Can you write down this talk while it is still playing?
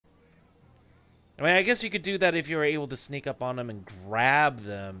I mean, I guess you could do that if you were able to sneak up on them and grab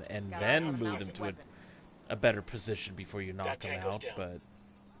them and then move them to a better position before you knock them out, but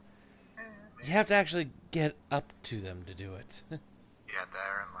you have to actually get up to them to do it. Yeah,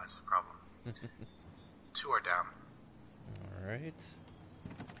 therein lies the problem. 2 are down. Alright.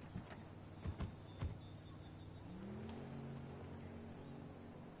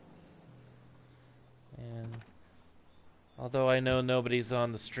 And although I know nobody's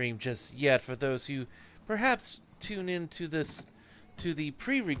on the stream just yet, for those who perhaps tune into the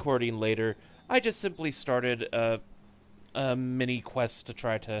pre-recording later, I just simply started a mini quest to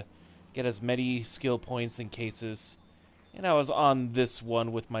try to get as many skill points and cases. And I was on this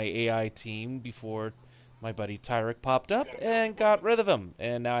one with my AI team before my buddy Tyrek popped up and got rid of him.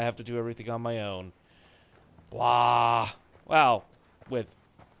 And now I have to do everything on my own. Blah. Well, with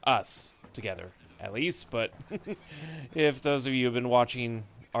us together, at least. But if those of you have been watching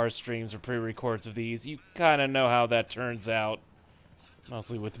our streams or pre-records of these, you kind of know how that turns out.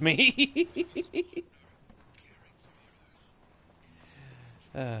 Mostly with me.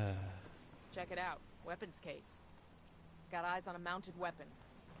 Check it out. Weapons case. Got eyes on a mounted weapon.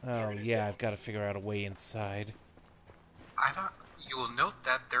 Oh, yeah, I've got to figure out a way inside. I thought you will note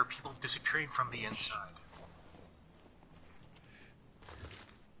that there are people disappearing from the inside.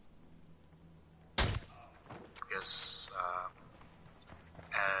 Because,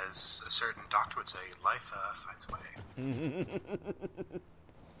 as a certain doctor would say, life finds a way.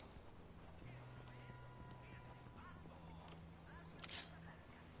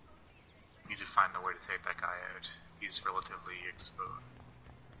 Need to find the way to take that guy out. He's relatively exposed.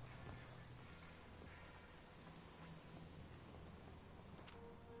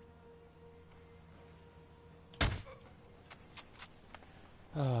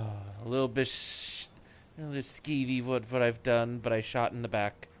 Oh, a little bit skeevy what I've done, but I shot in the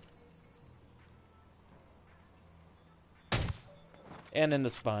back. And in the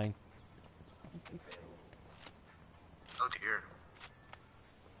spine. Oh dear.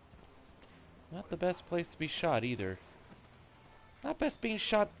 Not the best place to be shot either. Not best being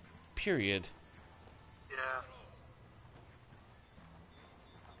shot, period. Yeah.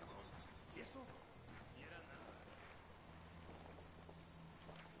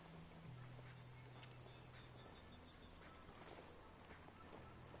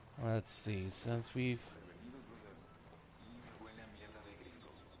 Let's see, since we've...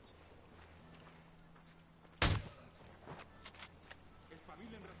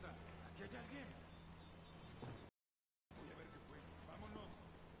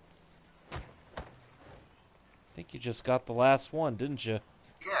 I think you just got the last one, didn't you?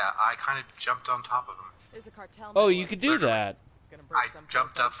 Yeah, I kind of jumped on top of him. There's a cartel. Oh, you could do that. I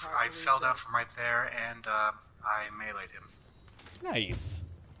jumped up, I fell down from right there, and I meleeed him. Nice.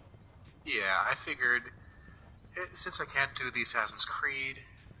 Yeah, I figured, since I can't do the Assassin's Creed,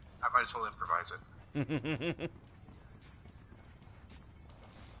 I might as well improvise it.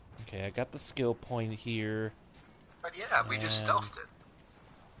 Okay, I got the skill point here. But yeah, we just stealthed it.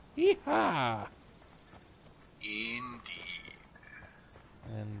 Yeehaw! Indeed.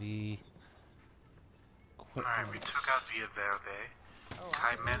 And the... Alright, we took out Via Verde.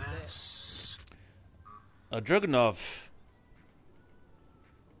 Kai Menace. A Dragunov.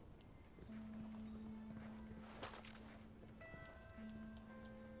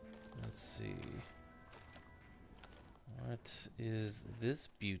 Let's see. What is this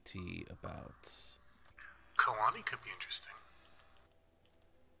beauty about? Kawani could be interesting.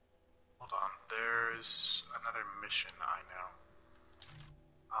 Hold on, there's another mission I know.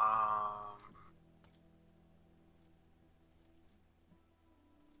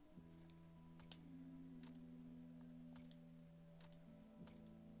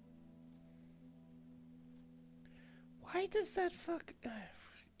 Why does that fuck...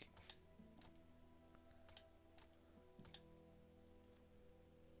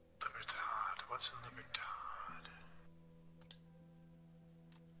 Libertad. What's in Libertad?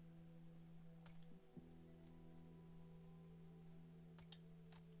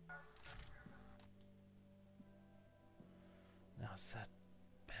 Now, is that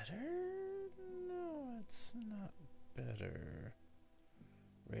better? No, it's not better.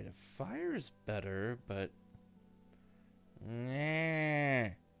 Rate of fire's better, but... Nah.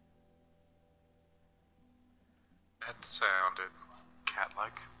 That sounded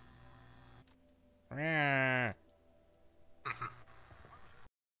cat-like. Nah.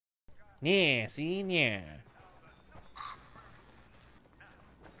 Yeah, see? Yeah.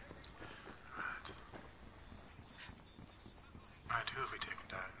 Alright, who have we taken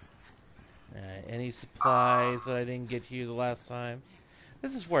down? Any supplies that I didn't get here the last time?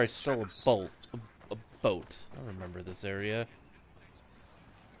 This is where I stole a boat. I remember this area.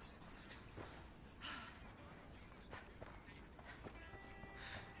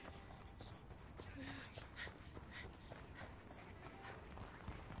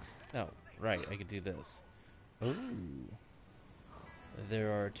 Oh, right, I could do this. Ooh.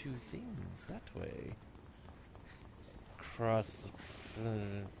 There are two things that way. Cross...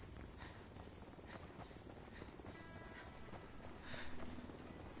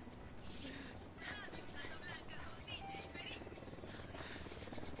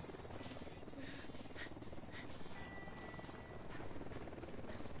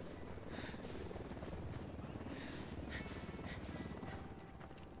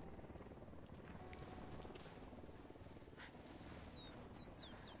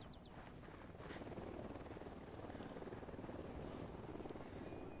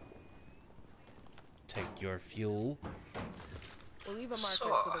 Take your fuel. We'll leave a marker so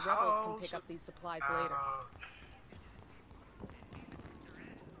the rebels can pick up these supplies later.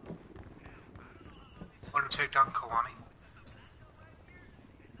 Want to take down Kalani?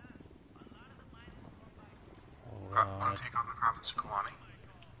 Want to take on the province of Kalani?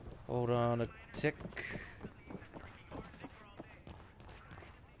 Hold on a tick.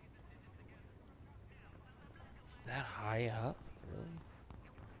 Is that high up? Really?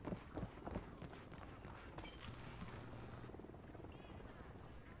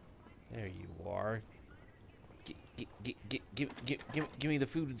 There you are. Give me the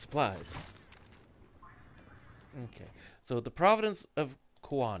food and supplies. Okay. So the province of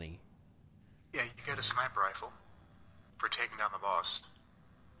Kawani. Yeah, you get a sniper rifle for taking down the boss.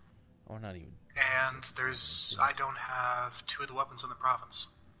 Or not even. And I don't have 2 of the weapons in the province.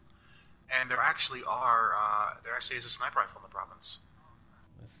 And there actually is a sniper rifle in the province.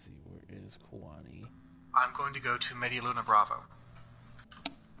 Let's see, where is Kawani? I'm going to go to Medialuna Bravo.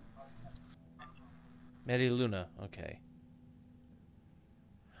 Medialuna, okay.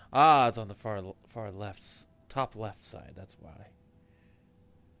 Ah, it's on the far left, top left side, that's why.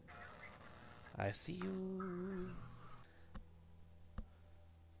 I see you.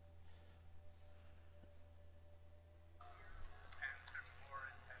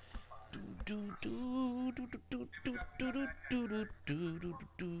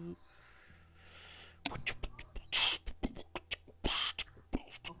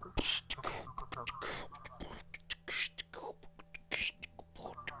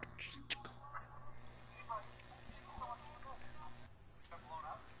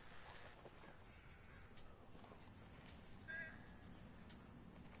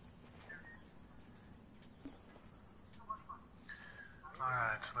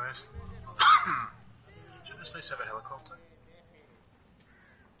 Alright, where's... Should this place have a helicopter?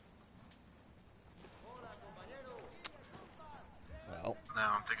 Well... No,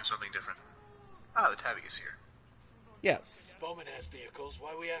 I'm thinking something different. Ah, the Tabby is here. Yes. Bowman has vehicles.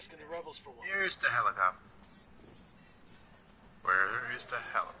 Why are we asking the rebels for one? Here's the helicopter. Where is the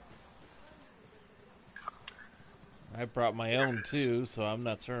helicopter? I brought my own too, so I'm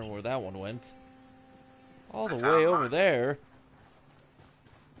not certain where that one went. All the I way over mine. there.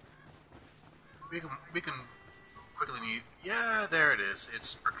 We can quickly need... Yeah, there it is.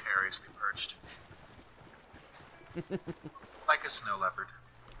 It's precariously perched. Like a snow leopard.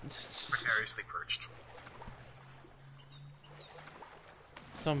 Precariously perched.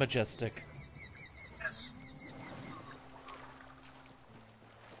 So majestic. Yes.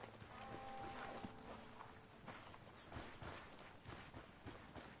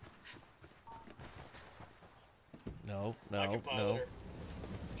 No. There There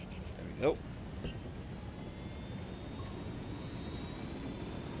we go.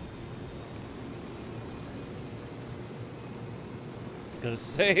 I was gonna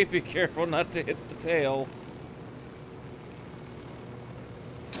say, be careful not to hit the tail.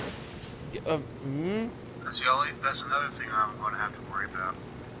 That's another thing I'm going to have to worry about.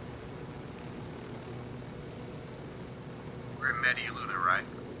 We're in Medialuna, right?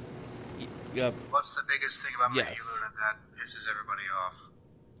 Yep. What's the biggest thing about Yes. Medialuna that pisses everybody off?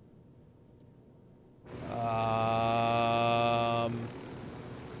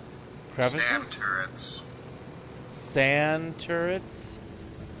 Crevices? Damn turrets. Sand turrets?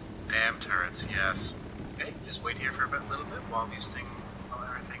 Damn turrets, yes. Okay, just wait here for a little bit while everything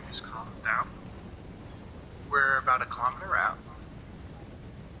just calms down. We're about 1 kilometer out.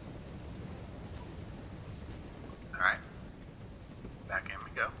 Alright. Back in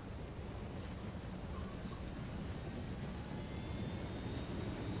we go.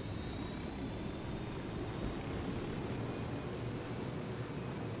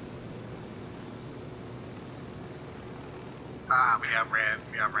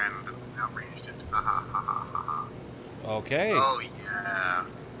 We outranged it. Ha ha ha ha ha ha. Okay. Oh yeah.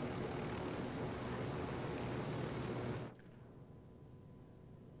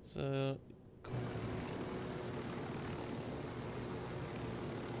 So.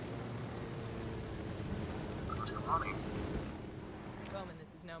 Kawani. Bowman,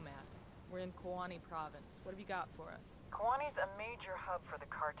 this is Nomad. We're in Kawani province. What have you got for us? Kawani's a major hub for the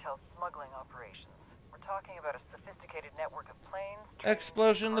cartel's smuggling operations. We're talking about a sophisticated network of planes, trains,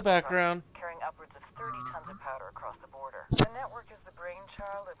 Explosion in the cargo background. trucks carrying upwards of 30 tons of powder across the border. The network is the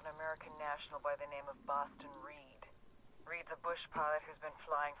brainchild of an American national by the name of Boston Reed. Reed's a bush pilot who's been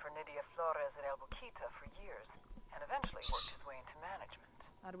flying for Nydia Flores in El Boquita for years, and eventually worked his way into management.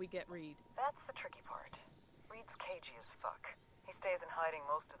 How do we get Reed? That's the tricky part. Reed's cagey as fuck. He stays in hiding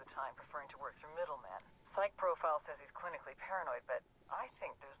most of the time, preferring to work through middlemen. Psych profile says he's clinically paranoid, but I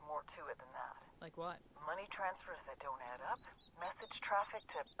think there's more to it than that. Like what? Money transfers that don't add up, message traffic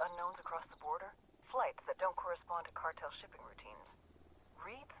to unknowns across the border, flights that don't correspond to cartel shipping routines.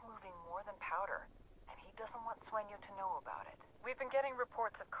 Reed's moving more than powder, and he doesn't want Sueño to know about it. We've been getting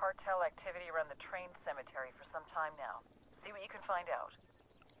reports of cartel activity around the train cemetery for some time now. See what you can find out.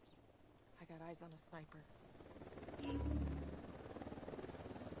 I got eyes on a sniper.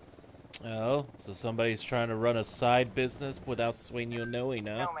 Oh, so somebody's trying to run a side business without Sueño knowing,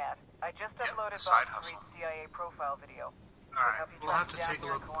 huh? Nomad, I just uploaded side Boston hustle. Reed's CIA profile video. Alright, we'll have to take a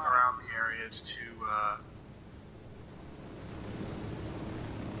look around the areas to,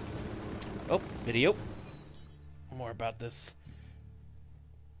 Oh, video. More about this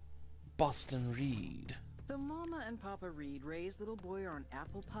Boston Reed. The Mama and Papa Reed raised little Boyer on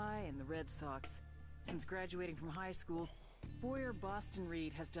apple pie and the Red Sox. Since graduating from high school, Boyer Boston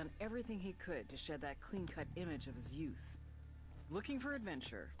Reed has done everything he could to shed that clean-cut image of his youth. Looking for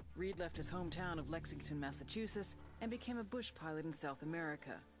adventure, Reed left his hometown of Lexington, Massachusetts, and became a bush pilot in South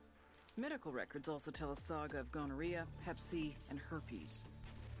America. Medical records also tell a saga of gonorrhea, hep C, and herpes.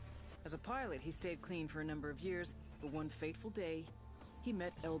 As a pilot, he stayed clean for a number of years, but one fateful day, he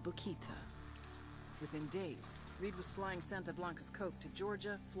met El Boquita. Within days, Reed was flying Santa Blanca's coke to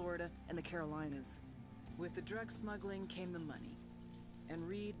Georgia, Florida, and the Carolinas. With the drug smuggling came the money, and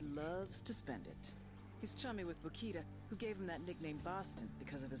Reed loves to spend it. He's chummy with Boquita, who gave him that nickname Boston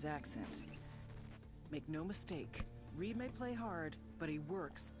because of his accent. Make no mistake, Reed may play hard, but he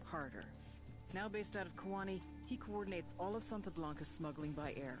works harder. Now based out of Kawani, he coordinates all of Santa Blanca's smuggling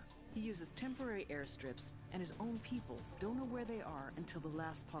by air. He uses temporary airstrips, and his own people don't know where they are until the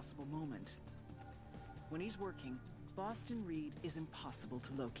last possible moment. When he's working, Boston Reed is impossible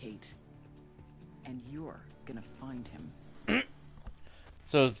to locate. And you're gonna find him.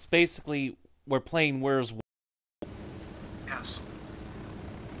 So it's basically, we're playing Where's yes.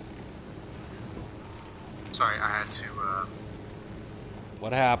 Sorry, I had to,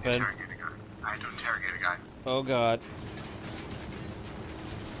 What happened? interrogate a guy. I had to interrogate a guy. Oh god.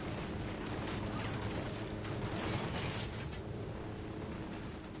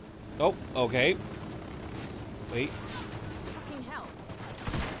 Oh, okay. Wait. Fucking hell.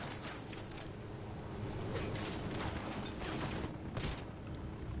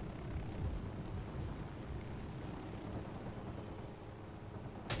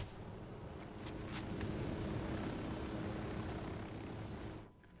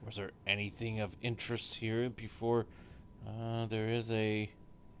 Was there anything of interest here before? There is a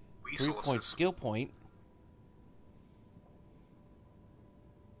 3-point Resources. skill point.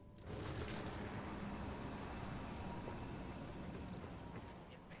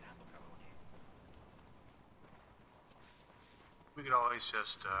 We could always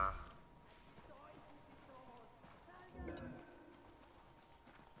just,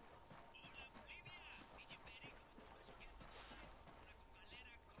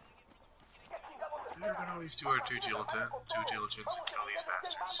 we can always do our due diligence and kill these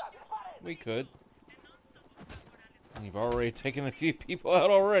bastards. We could. We've already taken a few people out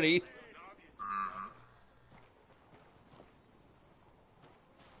already.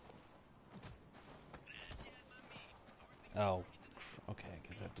 Oh, okay, I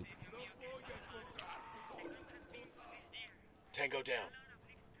guess I have to... Tango down.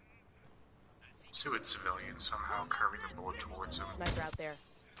 Suicide civilians somehow curving the bullet towards him. Sniper out there.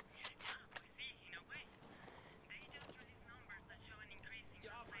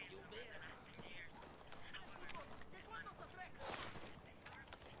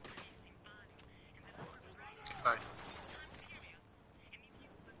 Bye.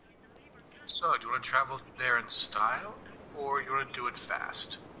 So, do you want to travel there in style, or you want to do it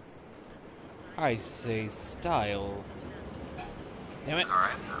fast? I say style. Damn it.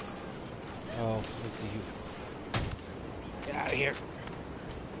 Alright then. Oh, let's see you. Get out of here.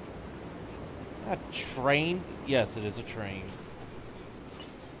 A train? Yes, it is a train.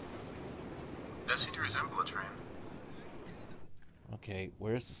 It does seem to resemble a train. Okay,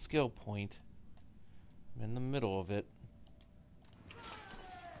 where's the skill point? I'm in the middle of it.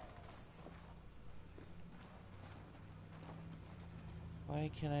 Why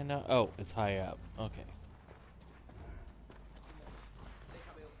can I not? Oh, it's high up. Okay.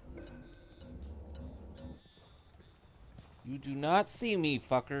 You do not see me,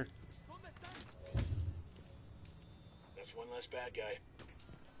 fucker. That's one less bad guy.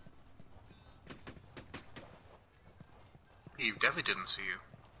 He definitely didn't see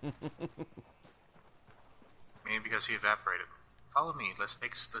you. Maybe because he evaporated. Follow me. Let's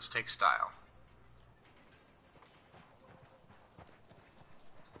take style.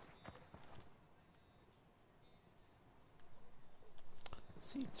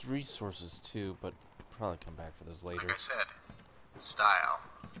 See, it's resources too, but probably come back for those later. Like I said, style.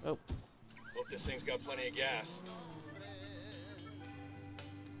 Oh. Hope this thing's got plenty of gas.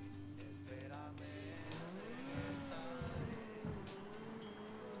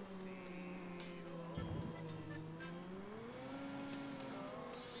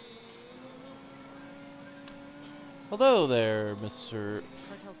 Hello there, Mr.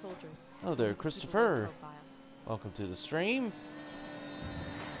 Cartel soldiers. Hello there, Christopher. Profile. Welcome to the stream.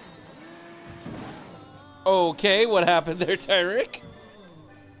 Okay, what happened there, Tyrick?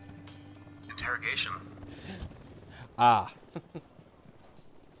 Interrogation. Ah.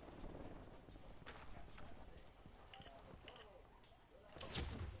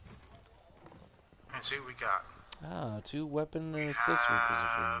 Let's see what we got. Ah, 2 weapon and accessory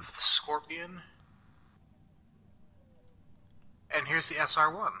Have positions. Scorpion. And here's the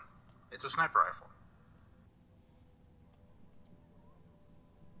SR-1. It's a sniper rifle.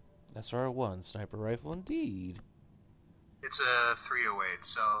 SR-1 sniper rifle, indeed. It's a 308,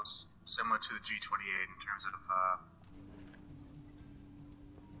 so similar to the G28 in terms of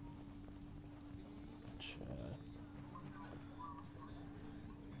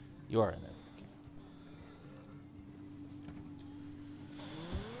You are in there.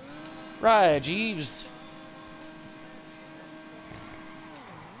 Right, Jeeves.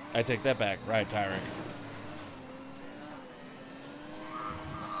 I take that back. Right, Tyrick.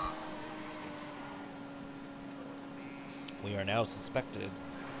 We are now suspected.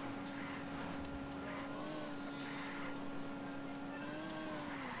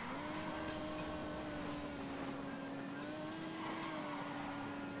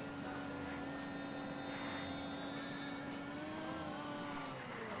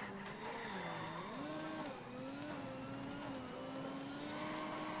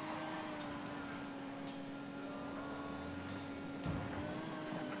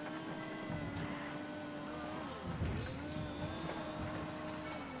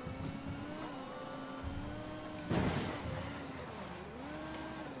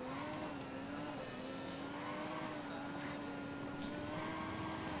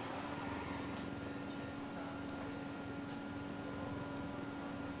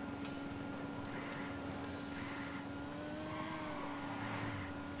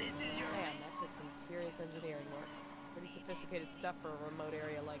 Man, that took some serious engineering work. Pretty sophisticated stuff for a remote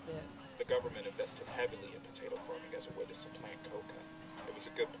area like this. The government invested heavily in potato farming as a way to supplant coca. It was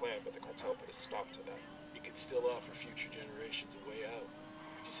a good plan, but the cartel put a stop to that. You can still offer future generations a way out.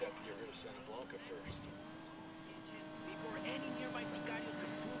 You just have to get rid of Santa Blanca first. Before any nearby sicarios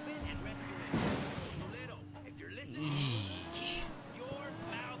could swoop in and rescue him. Solero, if you're listening, keep your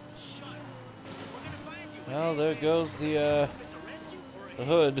mouth shut. We're gonna find you. Well, there goes the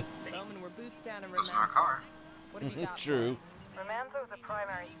hood. Roman, we're boots down in goes in our Romanzo. car. What have you got True. for us? Romanzo's a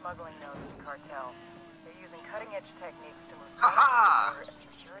primary smuggling node of the cartel. They're using cutting-edge techniques to move Ha-ha! drugs, and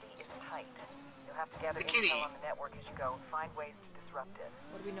security is tight. You'll have to gather The kitty. intel on the network as you go and find ways to disrupt it.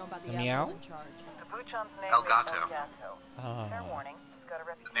 What do we know about the Meow? asshole in charge? The Buchon's name El is Gato. El Gato. Fair Ah. warning, he's got a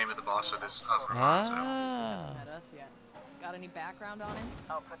The reputation. name of the boss of this of for Romanzo. Ah. Hasn't met us yet. Got any background on him?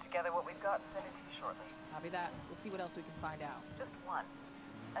 I'll put together what we've got and send it to you shortly. Copy that. We'll see what else we can find out. Just one.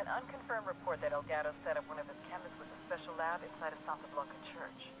 An unconfirmed report that El Gato set up one of his chemists with a special lab inside a Santa Blanca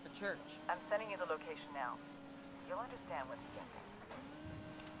church. The church. I'm sending you the location now. You'll understand when you get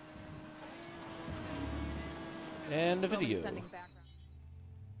there. And a Roman video. sending background.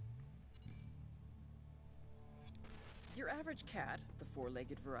 Your average cat, the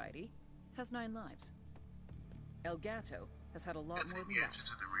 4-legged variety, has 9 lives. El Gato has had a lot Good more thing than the that.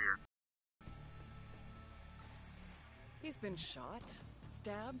 engine's at the rear. He's been shot,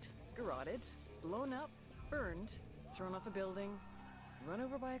 stabbed, garroted, blown up, burned, thrown off a building, run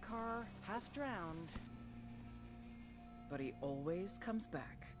over by a car, half drowned. but he always comes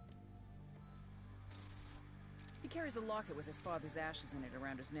back. He carries a locket with his father's ashes in it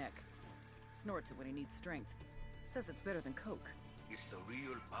around his neck. Snorts it when he needs strength. Says it's better than coke. It's the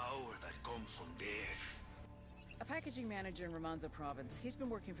real power that comes from death. A packaging manager in Romanzo province. He's been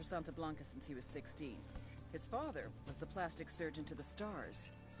working for Santa Blanca since he was 16. His father was the plastic surgeon to the stars,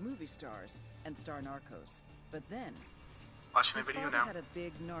 movie stars, and star narcos. But then, Watching his the video father now. had a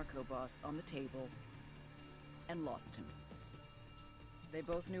big narco boss on the table and lost him. They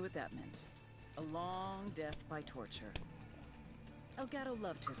both knew what that meant. A long death by torture. Elgato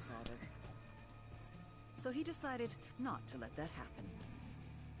loved his father. So he decided not to let that happen.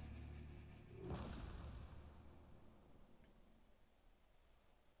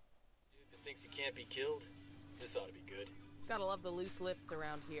 Dude that thinks he can't be killed? This ought to be good. Gotta love the loose lips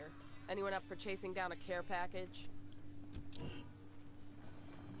around here. Anyone up for chasing down a care package?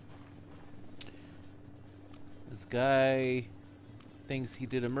 This guy thinks he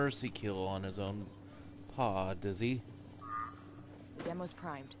did a mercy kill on his own paw, does he? The demo's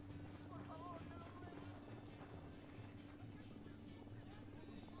primed.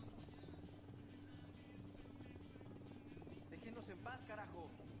 Déjenos en paz, carajo.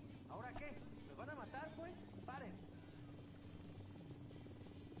 ¿Ahora qué? ¿Nos van a matar, pues? Paren.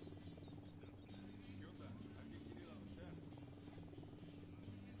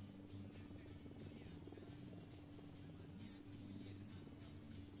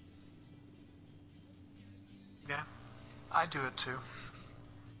 Yeah, I do it too.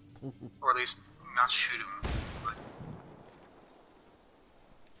 Or at least not shoot him. But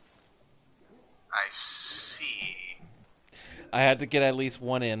I see. I had to get at least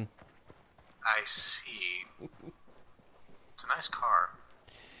one in. I see. It's a nice car.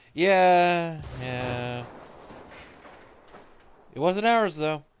 Yeah. It wasn't ours,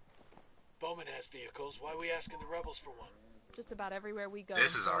 though. Bowman has vehicles. Why are we asking the rebels for one? Just about everywhere we go,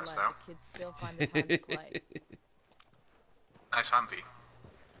 This is in ours, Berlin, though. the kids still find the time to play. Nice Humvee.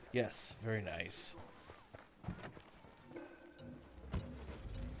 Yes, very nice.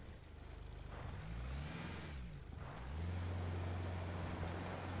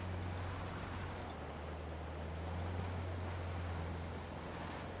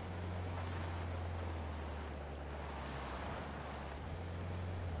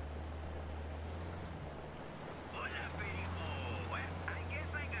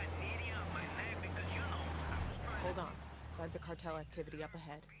 Hold on. Signs of cartel activity up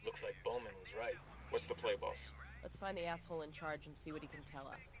ahead. Looks like Bowman was right. What's the play, boss? Let's find the asshole in charge and see what he can tell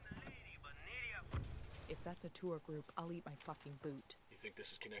us. If that's a tour group, I'll eat my fucking boot. You think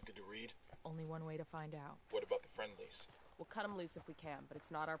this is connected to Reed? Only one way to find out. What about the friendlies? We'll cut them loose if we can, but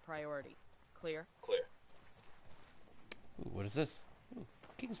it's not our priority. Clear? Clear. Ooh, what is this? Ooh,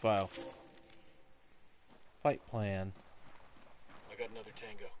 King's File. Fight plan. I got another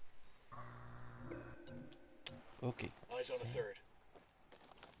tango. Okay. Eyes on a third.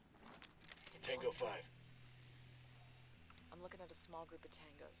 Tango 5. I'm looking at a small group of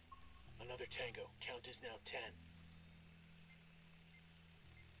tangos. Another tango. Count is now 10.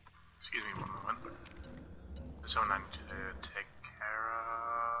 Excuse me one moment. There's someone I need to take care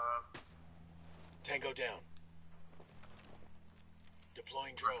of. Tango down.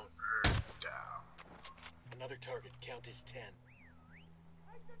 Deploying drone. Down. Another target. Count is 10.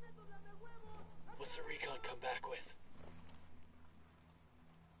 What's the Recon come back with?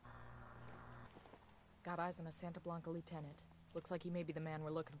 Got eyes on a Santa Blanca lieutenant. Looks like he may be the man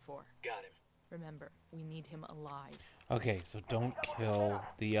we're looking for. Got him. Remember, we need him alive. Okay, so don't kill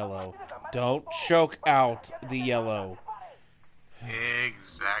the yellow. Don't choke out the yellow.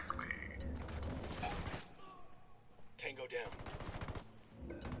 Exactly. Tango down.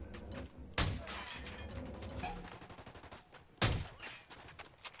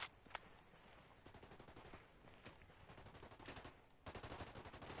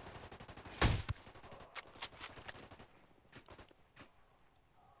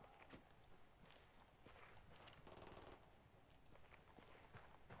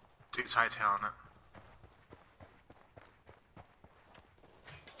 Dude's hightailing it.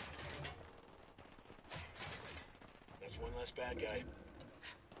 That's one less bad guy.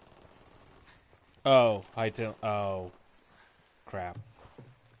 Oh, hightail. Oh, crap.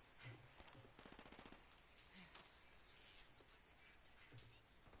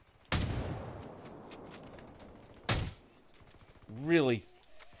 Really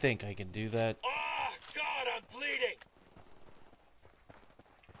think I can do that? Ah, God, I'm bleeding!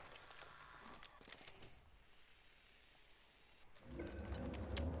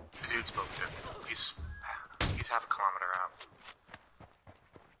 The dude spoke to. He's half a kilometer out.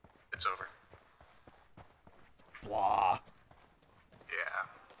 It's over. Blah.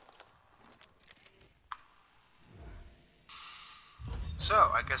 So,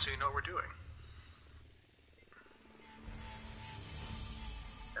 I guess we know what we're doing.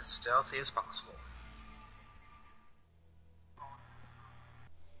 As stealthy as possible.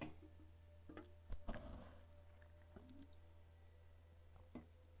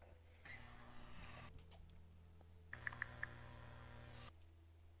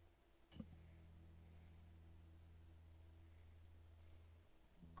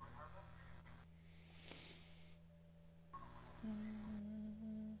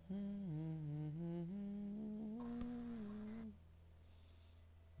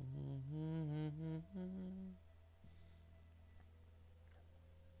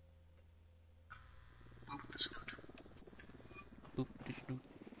 Boop the snoot. Boop de snoot.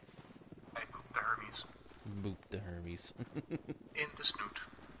 I boop the Hermes. Boop the Hermes. In the snoot.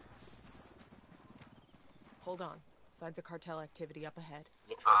 Hold on. Signs of cartel activity up ahead.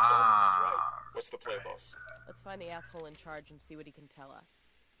 Looks like Bowman was right. What's the play, boss? Let's find the asshole in charge and see what he can tell us.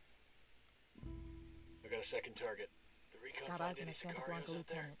 I got a second target. The Recon Got find eyes on any a Santa Sicarios Blanca out there?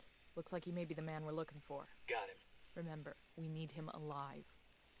 lieutenant. Looks like he may be the man we're looking for. Got him. Remember, we need him alive.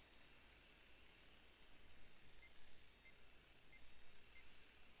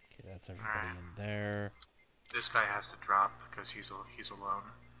 Okay, that's everybody in there. This guy has to drop because he's alone.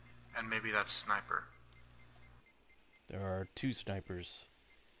 And maybe that's Sniper. There are 2 snipers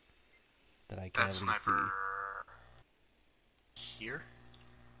that I That can't really Sniper... here?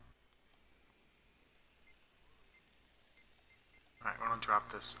 Alright, we're gonna drop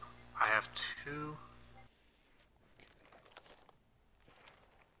this. I have 2...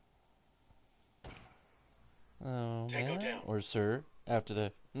 Oh, Tango yeah? down. Or sir, after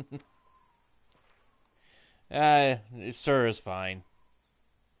the... sir is fine.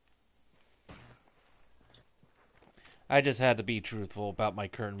 I just had to be truthful about my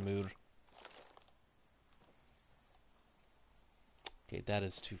current mood. Okay, that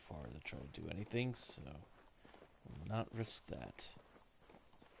is too far to try to do anything, so will not risk that.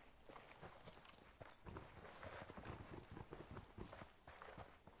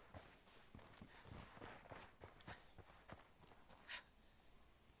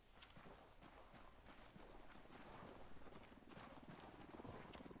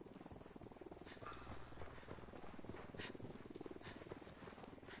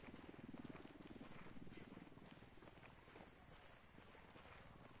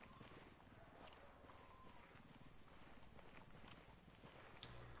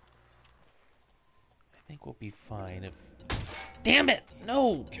 I think we'll be fine if... Damn it!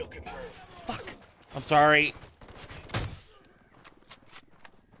 No! Kill confirmed. Fuck! I'm sorry.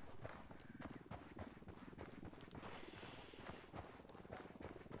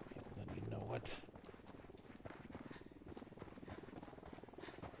 Then you know what?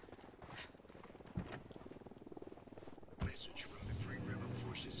 Message from the Free Rebel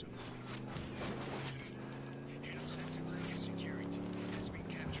forces of Santa Blanca security has been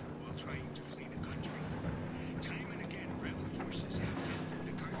captured while trying to flee the country. Time and again, rebel forces have tested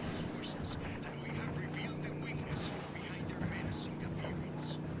the cartel's forces, and we have revealed the weakness behind their menacing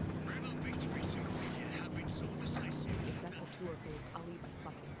appearance. Rebel victories in Libya have been so decisive. If that's a tour group, I'll eat my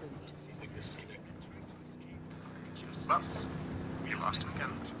fucking boot. You think this is connected? Well, we lost him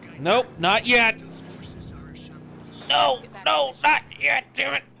again. Nope, not yet! No! No, not yet!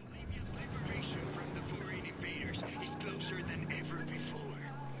 Damn it! Libya's liberation from the foreign invaders is closer than ever before.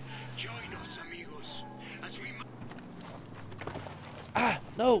 Join us, amigos, as we Ah!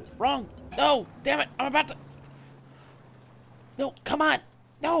 No! Wrong! No! Damn it! I'm about to... No! Come on!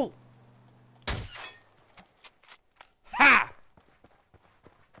 No! Ha!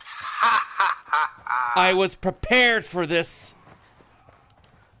 I was prepared for this!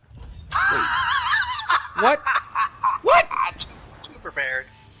 Wait. What? What? Too prepared.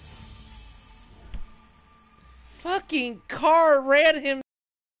 Fucking car ran him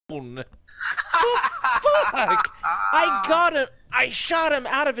down. The fuck? I got him. I shot him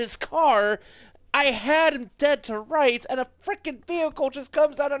out of his car. I had him dead to rights, and a freaking vehicle just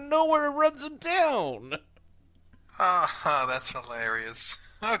comes out of nowhere and runs him down. Ah, that's hilarious.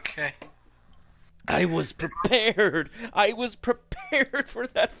 Okay. I was prepared. I was prepared for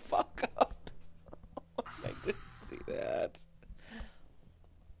that fuck up. I didn't see that.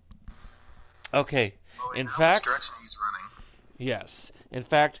 Okay. Oh, In now fact, which direction he's running. yes. In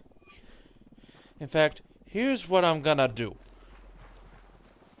fact, here's what I'm gonna do.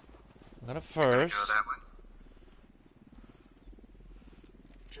 I'm gonna first. Go that way.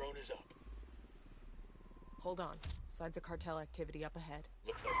 Drone is up. Hold on. Signs of cartel activity up ahead.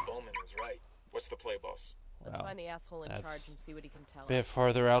 Looks like Bowman was right. What's the play, boss? Let's Wow, find the asshole in that's charge and see what he can tell a bit us.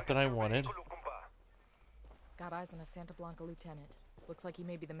 farther out than I wanted. Got eyes on a Santa Blanca lieutenant. Looks like he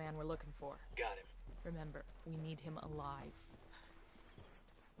may be the man we're looking for. Got him. Remember, we need him alive.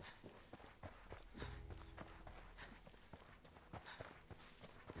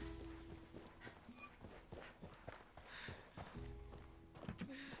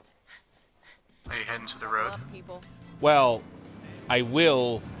 Are you heading to the Buckle road? up, people. Well, I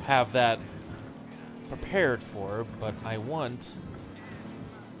will have that prepared for, but I want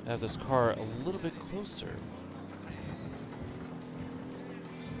to have this car a little bit closer.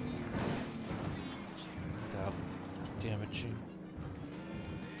 Without damaging.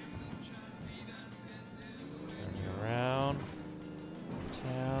 Turning around.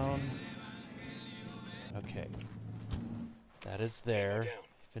 Town. Okay. That is there if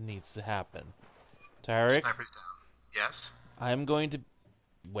it needs to happen. Tarek, Sniper's down. Yes? I'm going to,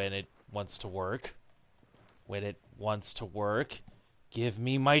 when it wants to work, give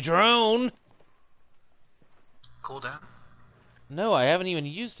me my drone! Cool down. No, I haven't even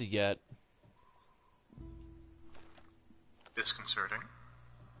used it yet. Disconcerting.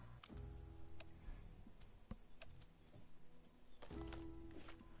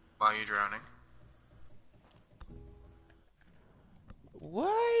 Why are you drowning?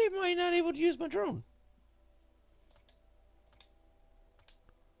 Why am I not able to use my drone?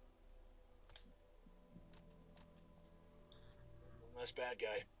 Nice bad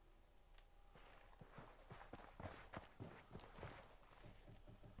guy.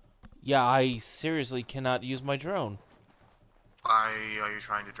 Yeah, I seriously cannot use my drone. Why are you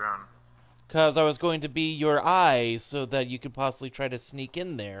trying to drown? Because I was going to be your eye so that you could possibly try to sneak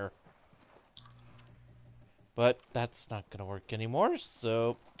in there. But that's not going to work anymore,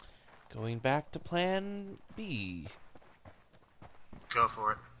 so going back to plan B. Go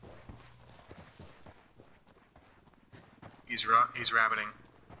for it. He's rabbiting.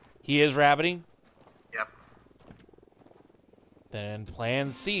 He is rabbiting? Yep. Then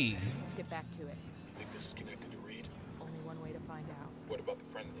plan C. Let's get back to it. You think this is connected to Reed? Only one way to find out. What about the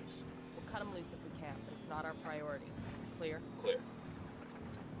friendlies? We'll cut him loose if we can, but it's not our priority. Clear? Clear.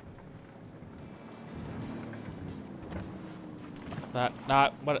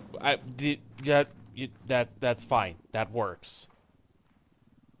 Not what I did. Yeah, that's fine. That works.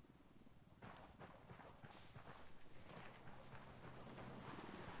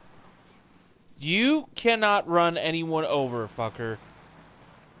 You cannot run anyone over, fucker.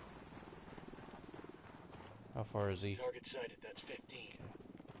 How far is he? Target sighted, that's 15.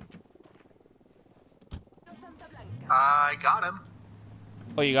 I got him.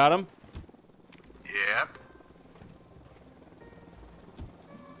 Oh, you got him? Yep.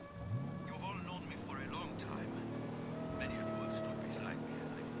 You've all known me for a long time. Many of you have stood beside me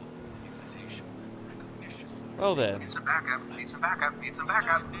as I fought for legalization, recognition. Well then. Need some backup. Need some backup. Need some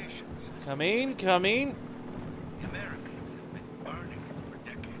backup. Nations. Coming. The Americans have been burning it for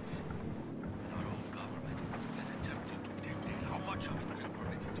decades. And our own government has attempted to dictate how much of it we are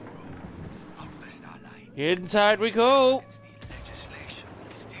permitted to grow. Our best ally. Inside we go. Need legislation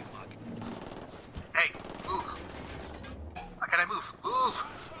and stigma. Hey, move. How can I move? Move.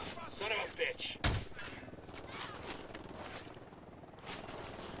 Son of a bitch!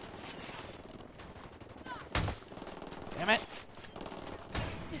 Damn it.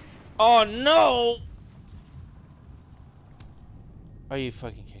 Oh no! Are you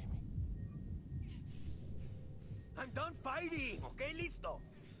fucking kidding me? I'm done fighting, okay, listo.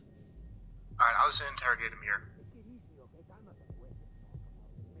 Alright, I'll just interrogate him here.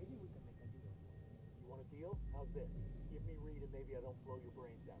 You want a deal? How's this? Give me Reed and maybe I don't blow your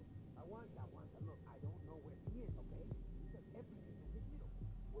brains out. Aguanta. Look, I don't know where he is, okay? He said everything is his deal.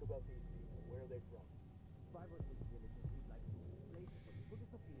 What about these people? Where are they from? 5 or 6 villages in like places where people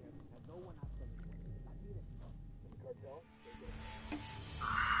disappear and no one asks them anything. That's it. In the cartel? They get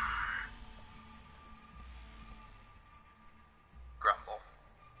Grumble.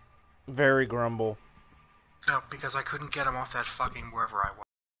 Very grumble. No, because I couldn't get him off that fucking wherever I was.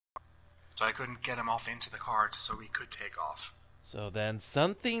 So I couldn't get him off into the car so we could take off. So then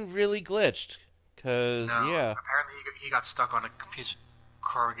something really glitched. Cause No, yeah. apparently he got stuck on a piece of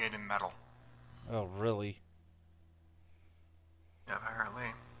corrugated metal. Oh really? Yeah, apparently.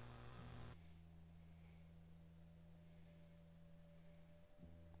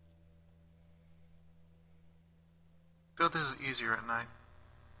 Feel this is easier at night.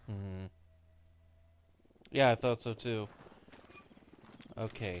 Hmm. Yeah, I thought so too.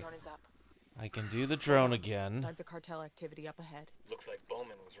 Okay, Drone is up. I can do the drone again. Signs of cartel activity up ahead. Looks like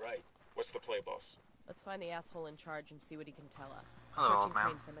Bowman was right. What's the play, boss? Let's find the asshole in charge and see what he can tell us. Hello, old Approaching man.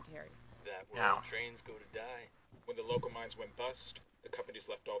 Crane Cemetery. That where Yeah. all trains go to die. When the local mines went bust, the companies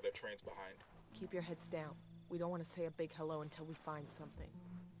left all their trains behind. Keep your heads down. We don't want to say a big hello until we find something.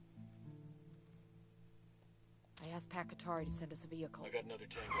 I asked Pat Katari to send us a vehicle. I got another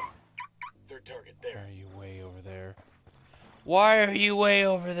tango. Third target Why there. are you way over there? Why are you way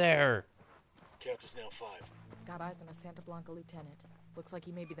over there? Count is now 5. Got eyes on a Santa Blanca lieutenant. Looks like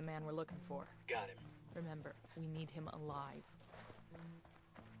he may be the man we're looking for. Got him. Remember, we need him alive.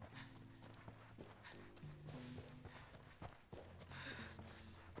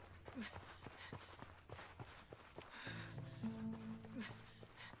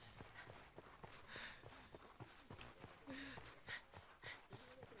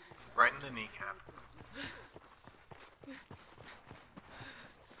 Right in the kneecap.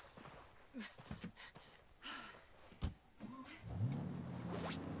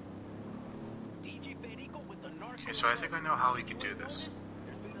 Okay, so I think I know how we could do this.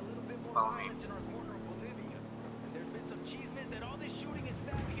 Follow me. There's been some chismes that all this shooting and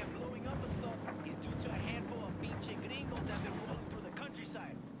stabbing and blowing up and stuff is due to a handful of pinche gringos that have been rolling through the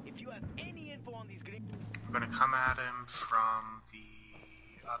countryside. If you have any info on these gringos... I'm gonna come at him from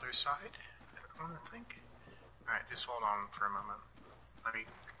the other side, I think. Alright, just hold on for a moment. Let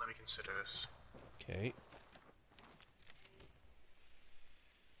me consider this. Okay.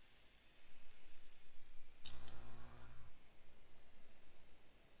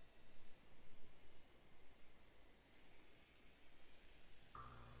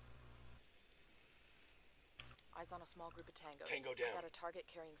 Eyes on a small group of tangos. Tango down. Got a target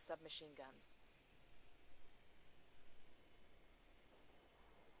carrying submachine guns.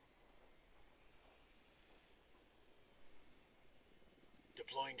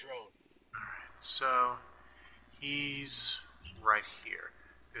 Deploying drone. Alright, so he's right here.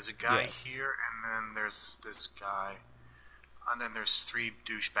 There's a guy Yes. here, and then there's this guy. And then there's 3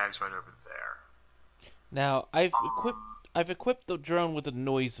 douchebags right over there. Now I've equipped the drone with a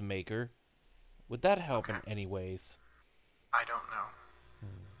noisemaker. Would that help in any ways? I don't know.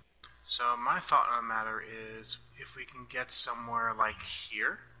 So my thought on the matter is, if we can get somewhere like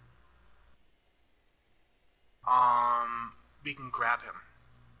here, we can grab him.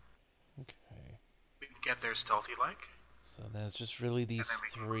 Okay. We can get there stealthy-like, So then it's just really these and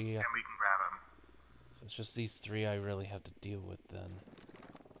then three. we can grab him. So it's just these 3 I really have to deal with then.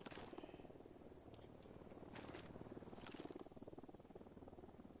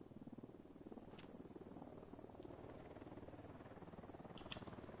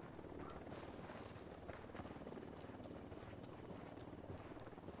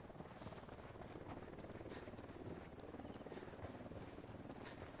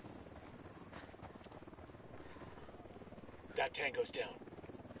 That tango's down.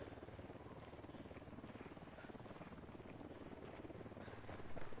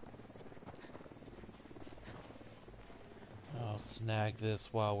 I'll snag this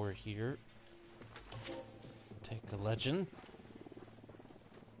while we're here. Take a legend.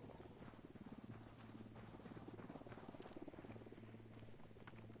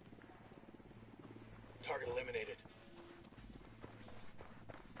 Target eliminated.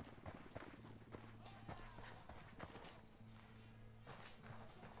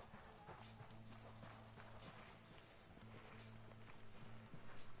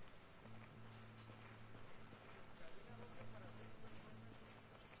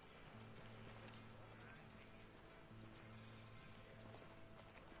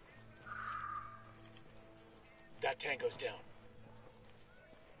 That tango's down.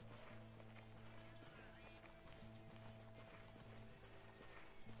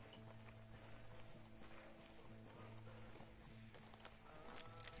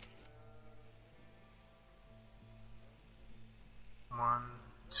 One,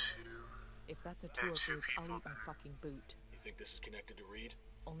 two. If that's a There are tour two group, I'll people eat my there. fucking boot. You think this is connected to Reed?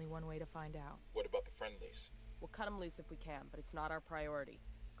 Only one way to find out. What about the friendlies? We'll cut them loose if we can, but it's not our priority.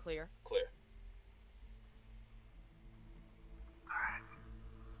 Clear? Clear. Alright.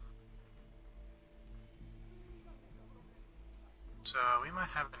 So we might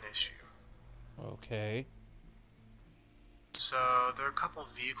have an issue. Okay. So there are a couple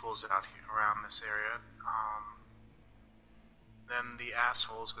vehicles out here around this area. Then the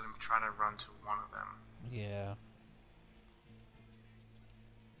asshole is going to be trying to run to one of them. Yeah.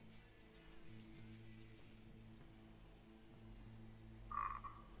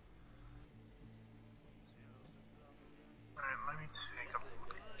 Alright, let me take a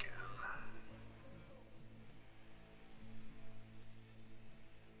look again.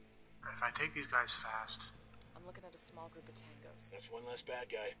 Alright, if I take these guys fast. I'm looking at a small group of tangos. That's one less bad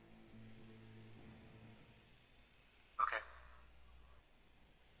guy. Okay.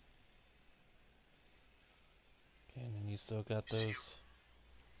 Okay, and then you still got See. those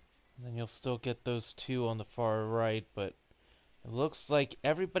And then you'll still get those two on the far right, but it looks like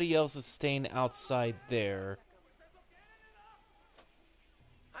everybody else is staying outside there.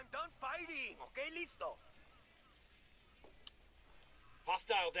 I'm done fighting, okay? Listo.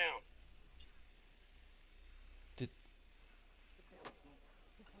 Hostile down.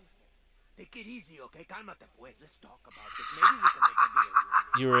 Take it easy, okay? Cálmate, pues. Let's talk about this. Maybe we can make a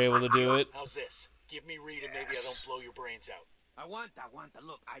deal. You were able to do it? How's this? Give me Reed and maybe I don't blow your brains out. Aguanta.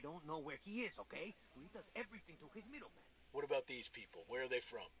 Look, I don't know where he is, okay? Reed does everything through his middleman. What about these people? Where are they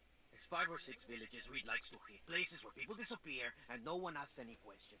from? There's 5 or 6 villages Reed likes to hit. Places where people disappear and no one asks any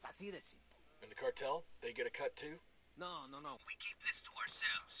questions. Así de simple. And the cartel? They get a cut too? No. We keep this to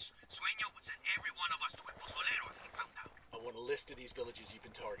ourselves. Sueño would send every one of us to El Pozolero if he found out. I want a list of these villages you've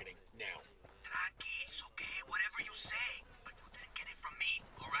been targeting, now. Tranquis, okay? Whatever you say. But you didn't get it from me,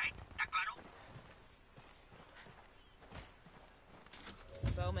 alright? ¿Está claro?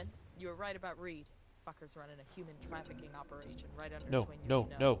 Bowman, you were right about Reed. Fucker's running a human trafficking operation right under No. Sueño's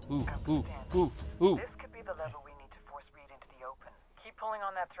nose. Ooh. This could be the lever we need to force Reed into the open. Keep pulling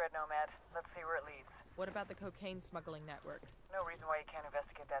on that thread, Nomad. Let's see where it leads. What about the cocaine smuggling network? No reason why you can't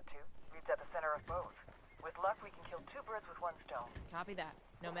investigate that too. Reed's at the center of both. With luck, we can kill 2 birds with 1 stone. Copy that.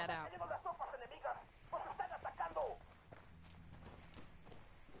 Nomad out.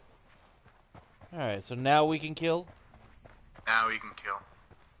 Alright, so now we can kill? Now we can kill.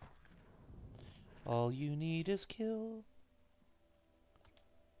 All you need is kill.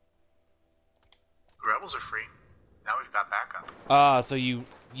 The rebels are free. Now we've got backup. Ah, so you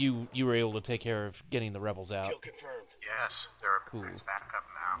were able to take care of getting the rebels out. Kill confirmed. Yes, there Cool. is backup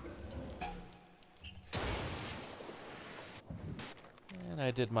now. And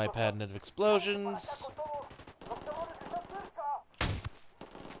I did my patented explosions.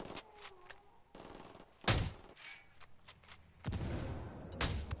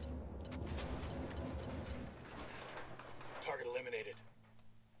 Target eliminated.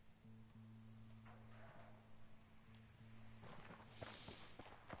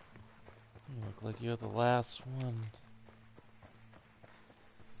 You look like you're the last one.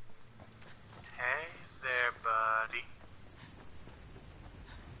 Hey there, buddy.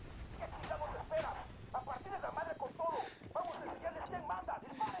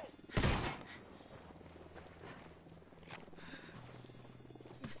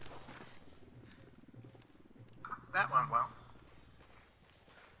 That went well.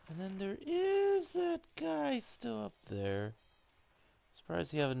 And then there is that guy still up there.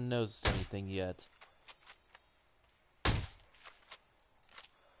 Surprised you haven't noticed anything yet.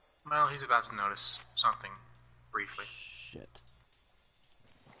 Well, he's about to notice something briefly. Shit.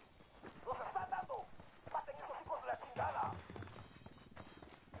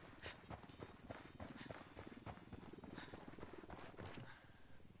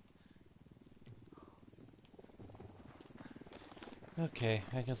 Okay,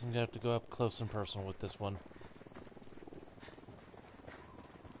 I guess I'm gonna have to go up close and personal with this one.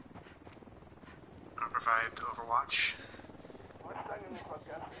 Gonna provide Overwatch.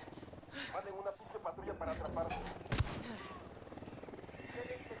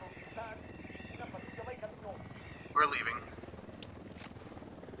 We're leaving.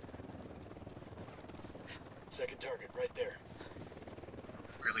 Second target, right there.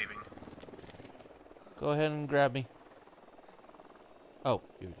 We're leaving. Go ahead and grab me. Oh,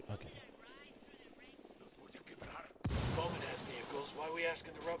 okay. Bowman has vehicles. Why are we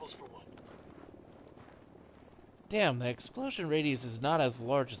asking the rebels for one? Damn, the explosion radius is not as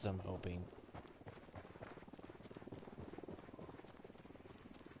large as I'm hoping.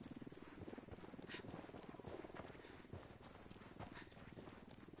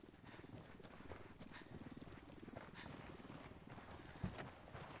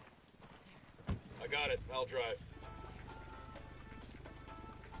 I got it. I'll drive.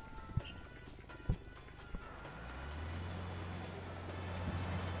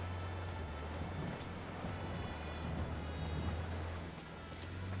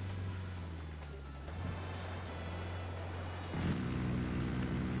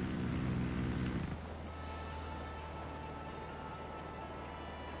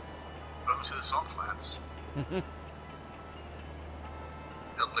 Welcome to the salt flats.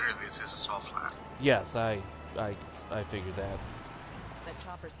 Literally, this is a salt flat. Yes, I figured that. That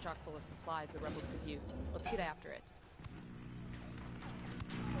chopper's chock full of supplies the rebels could use. Let's get after it.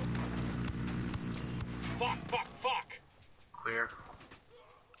 Fuck! Clear.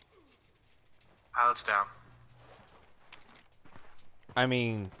 Pilots down. I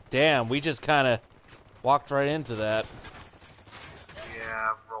mean, damn, we just kind of walked right into that.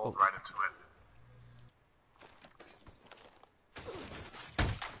 Yeah, rolled right into it.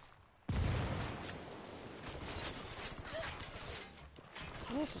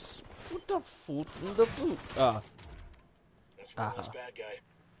 What the foot in the boot? Ah. That's one less bad guy.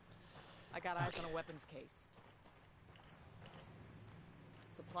 I got eyes on a weapons case.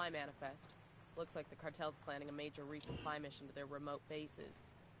 Supply manifest. Looks like the cartel's planning a major resupply mission to their remote bases.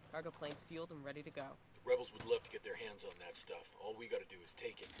 Cargo planes fueled and ready to go. The rebels would love to get their hands on that stuff. All we gotta do is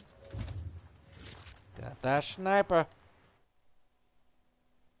take it. Got that sniper.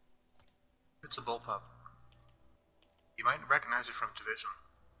 It's a bullpup. You might recognize it from Division.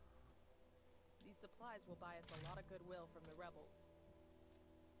 These supplies will buy us a lot of goodwill from the rebels.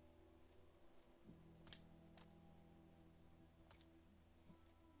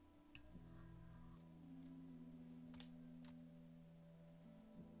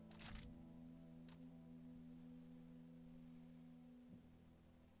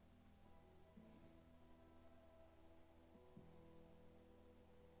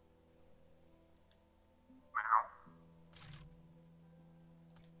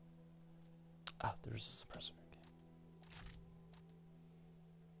 Ah, there's a suppressor.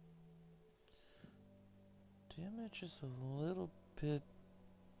 Damage is a little bit...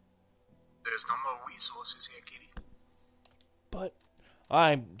 There's no more resources here, kitty. But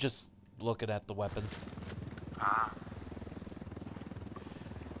I'm just looking at the weapon. Ah.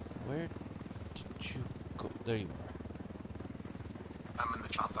 Where did you go? There you are. I'm in the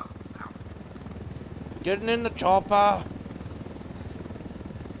chopper now. Getting in the chopper!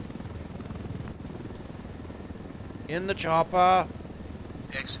 In the chopper!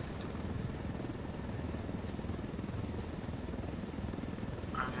 Excellent.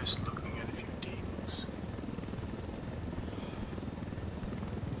 I'm just looking at a few things.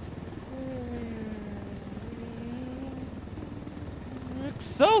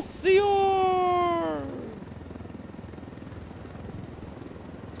 Excelsior!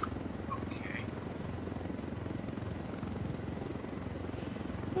 Okay.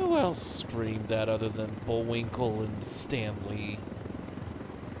 Who else screamed that other than Bullwinkle and Stanley?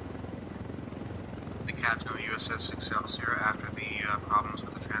 The captain of the USS Excelsior after the problems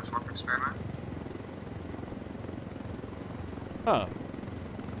with the transwarp experiment. Huh.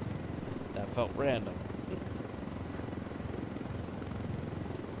 That felt random.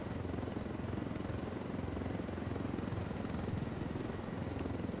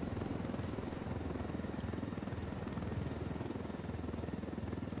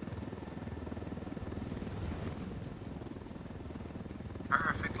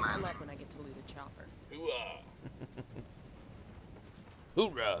 Perfect I landing. love when I get to loot a chopper. Hooah!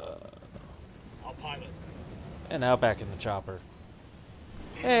 Hoorah! I'll pilot. And now back in the chopper.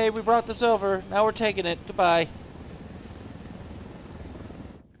 Hey, we brought this over. Now we're taking it. Goodbye.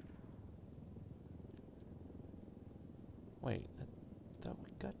 Wait, I thought we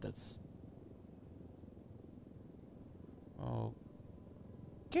got this.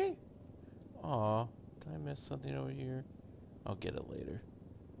 Okay. Aw, did I miss something over here? I'll get it later.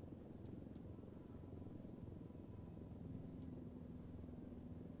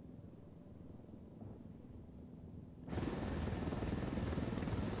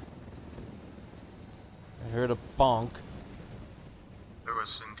 I heard a bonk. There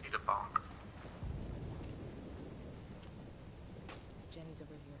was indeed a bonk. Jenny's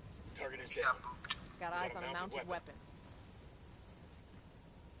over here. Target is He down. got booped. Got eyes on a mounted weapon.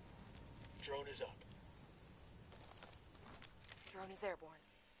 Drone is up. Drone is airborne.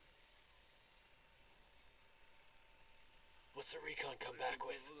 What's the recon come back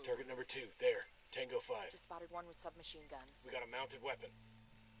with? Target number 2, there. Tango 5. Just spotted one with submachine guns. We got a mounted weapon.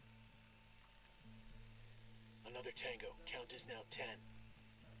 Another tango. Count is now 10.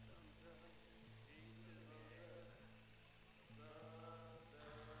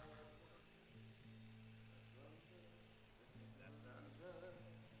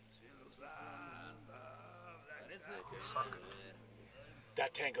 Fuck.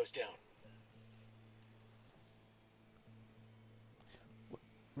 That tango's down.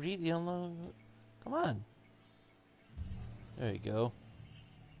 Read the unload. Come on. There you go.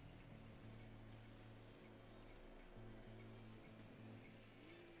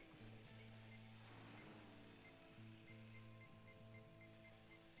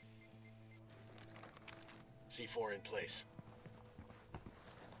 C4 in place.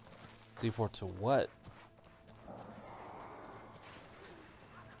 C4 to what?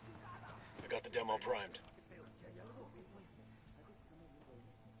 I got the demo primed.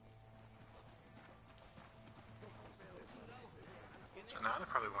 So now they're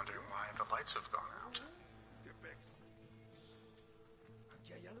probably wondering why the lights have gone out.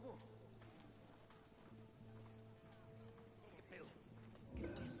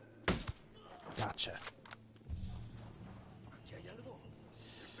 Gotcha.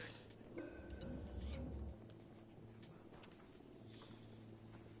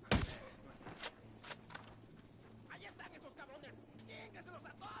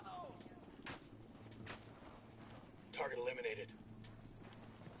 eliminated.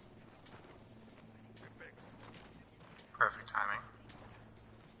 Perfect timing.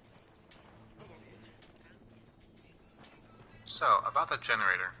 So, about the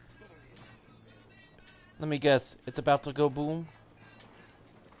generator. Let me guess, it's about to go boom?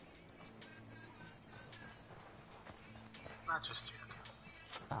 Not just yet.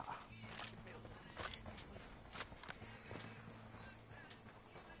 Ah.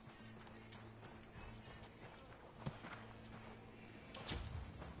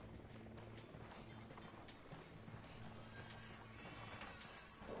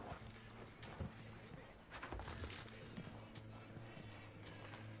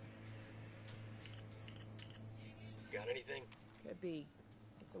 Got anything? Could be.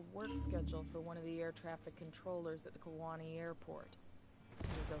 It's a work schedule for one of the air traffic controllers at the Kawani airport. It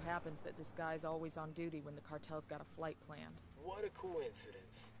just so happens that this guy's always on duty when the cartel's got a flight planned. What a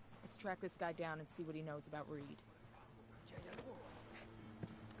coincidence. Let's track this guy down and see what he knows about Reed.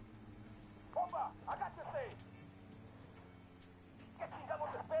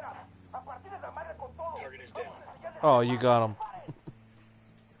 Target is down. Oh, you got him.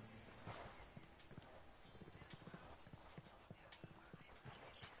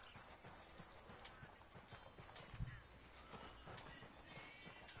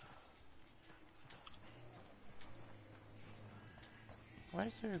 Why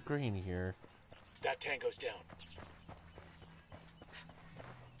is there a green here? That tango's down.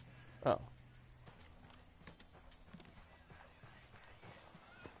 Oh.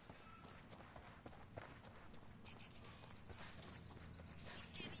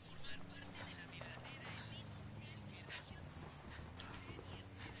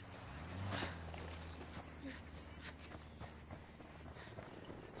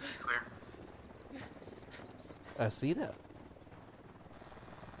 Clear. I see that.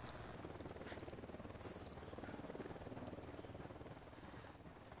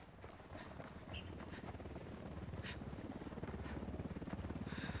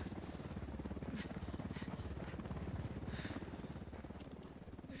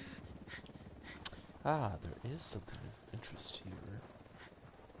 Ah, there is something of interest here.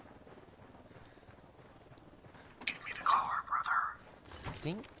 Give me the car, brother.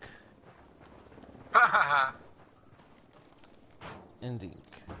 Dink Hahaha. and dink.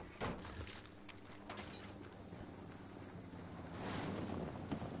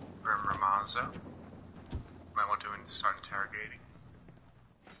 Ramazo. Might want to start interrogating.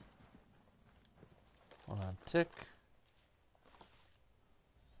 Hold on, tick.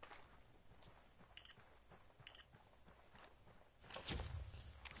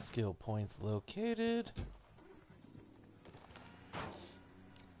 Skill points located.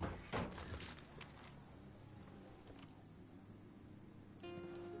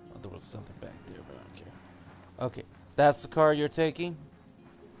 Oh, there was something back there, but I don't care. Okay, that's the car you're taking?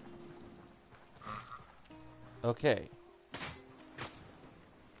 Okay.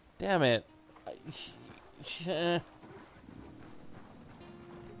 Damn it.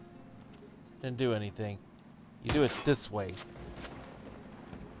 Didn't do anything. You do it this way.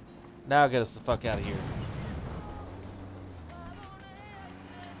 Now get us the fuck out of here.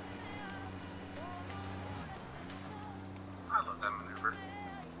 I love that maneuver.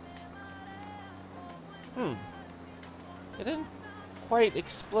 It didn't quite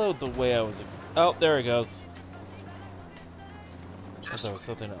explode the way I was oh, there it goes. I thought Just it was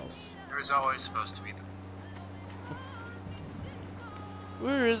something else. there was always supposed to be the...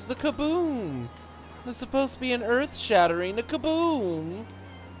 Where is the kaboom? There's supposed to be an earth-shattering kaboom.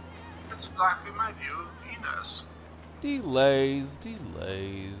 That's exactly my view of Venus. Delays,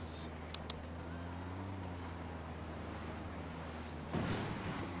 delays.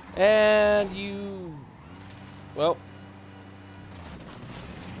 And you... Well...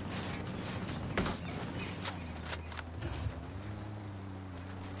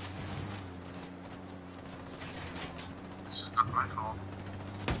 This is not my fault.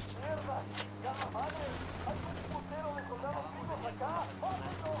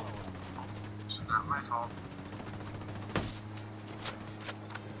 This is not my fault.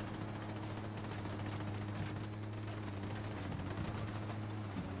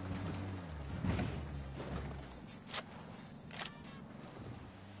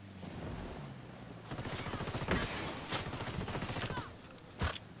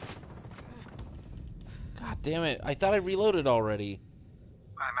 God damn it, I thought I reloaded already.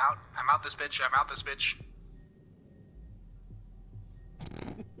 I'm out. I'm out this bitch. I'm out this bitch.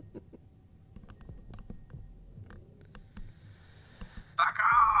 Fuck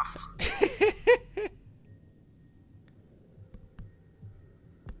off!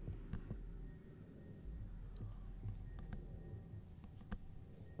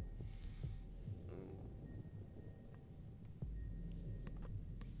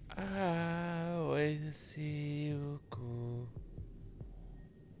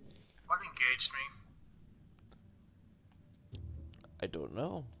 engaged me? I don't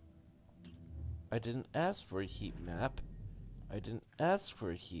know. I didn't ask for a heat map. I didn't ask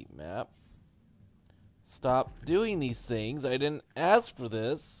for a heat map. Stop doing these things. I didn't ask for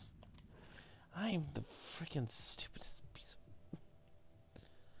this. I'm the freaking stupidest piece of...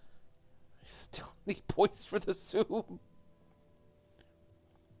 I still need points for the soup. Okay.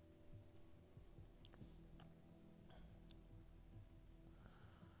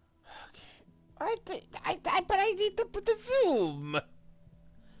 But I need the zoom.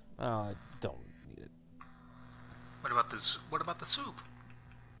 Oh, I don't need it. What about this? What about the soup?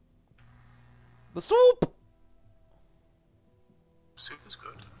 The soup. Soup is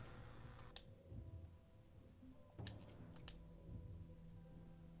good.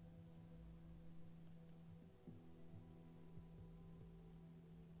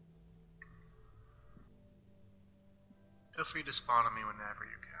 Feel free to spawn on me whenever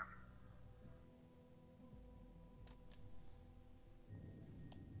you can.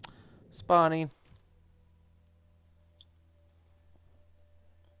 Spawning.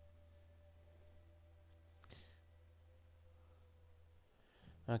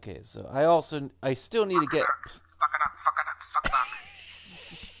 Okay, so I still need to get... Fuck it up.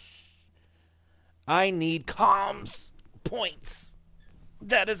 I need comms points.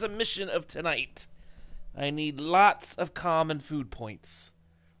 That is a mission of tonight. I need lots of comm and food points.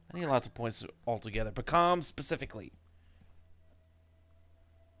 I need lots of points altogether, but comm specifically.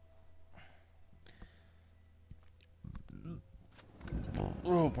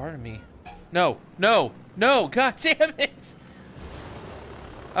 Oh, pardon me. No, no, no! God damn it!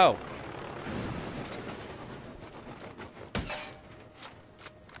 Oh.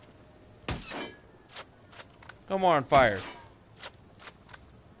 No more on fire.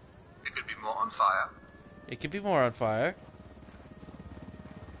 It could be more on fire. It could be more on fire.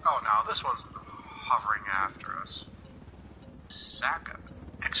 Oh no, this one's hovering after us. Sack of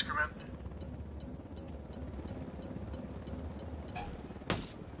excrement.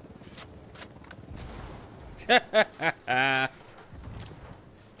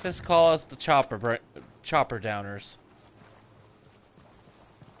 Just call us the chopper downers.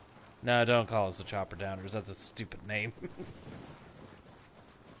 No, don't call us the chopper downers. That's a stupid name.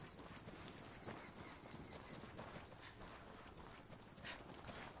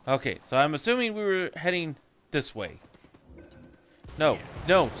 Okay, so I'm assuming we were heading this way. No,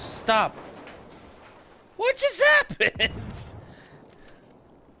 no, stop. What just happened?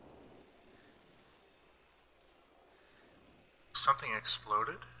 Something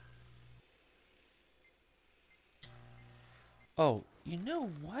exploded? Oh, you know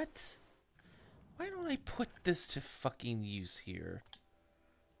what? Why don't I put this to fucking use here?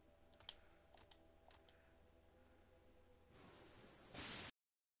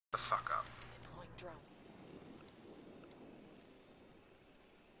 The fuck up. Deploying drone.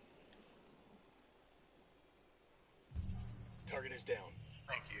 Target is down.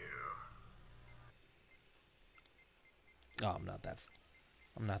 Thank you. Oh, I'm not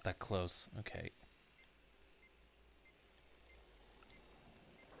that close. Okay.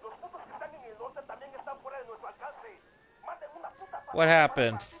 What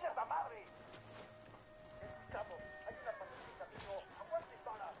happened?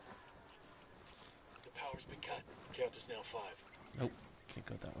 The power's been cut. Count is now 5. Nope, can't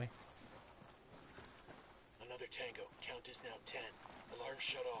go that way. Another tango. Count is now 10. Alarm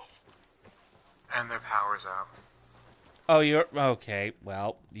shut off. And their power's out. Oh, you're... Okay,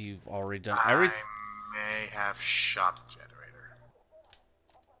 well, you've already done everything. I may have shot the generator.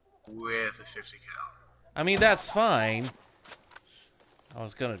 With a 50 cal. I mean, that's fine. I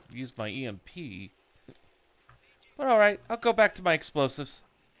was gonna use my EMP. But alright, I'll go back to my explosives.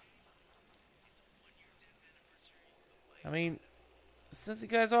 I mean, since you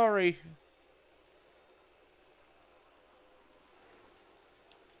guys already...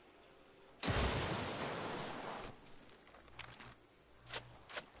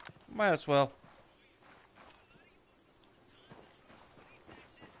 Might as well.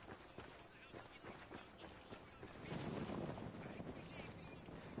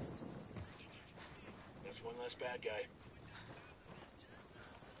 That's one less bad guy.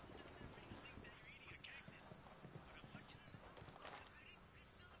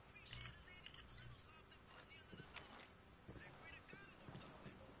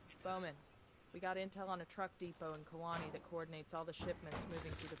 Bowman, we got intel on a truck depot in Kawani that coordinates all the shipments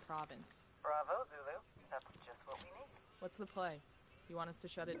moving through the province. Bravo, Zulu. That's just what we need. What's the play? You want us to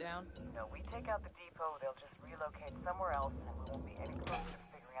shut it down? No, we take out the depot, they'll just relocate somewhere else, and we won't be any closer to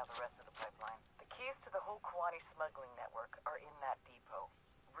figuring out the rest of the pipeline. The keys to the whole Kawani smuggling network are in that depot.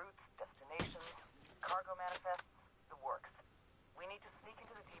 Routes, destinations, manifests, the works. We need to sneak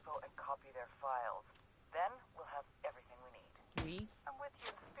into the depot and copy their files. Then we'll have everything we need. We? I'm with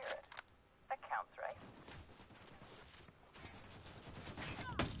you in spirit. That counts, right?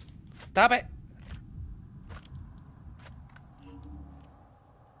 Stop it!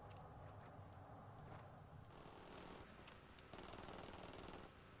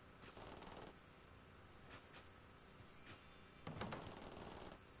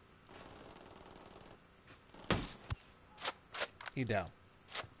 He down.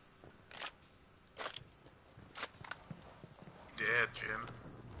 Yeah, Jim.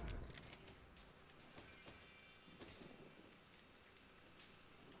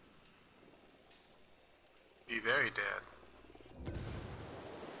 Be very dead.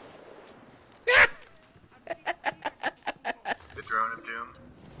 The drone of doom.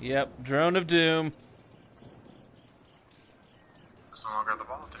 Yep, drone of doom. It's no longer the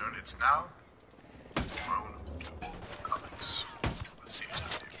ball drone. It's now drone of doom. Coming soon to a theater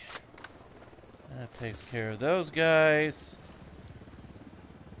near you. That takes care of those guys.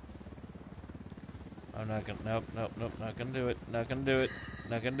 I'm not gonna. Nope, nope, nope. Not gonna do it. Not gonna do it.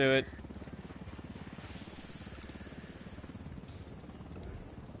 Not gonna do it.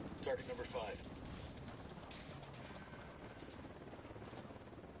 Target number 5.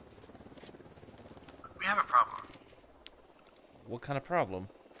 We have a problem. What kind of problem?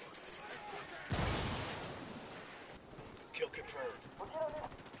 Kill confirmed.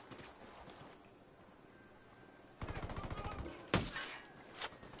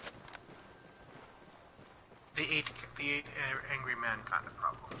 The eight angry men kind of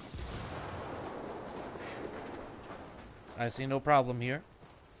problem. I see no problem here.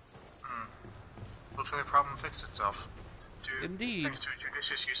 Looks like the problem fixed itself. Due, Indeed. Thanks to a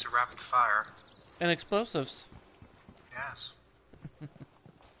judicious use of rapid fire. And explosives. Yes.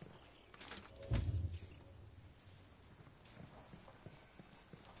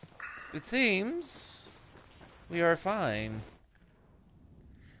 It seems we are fine.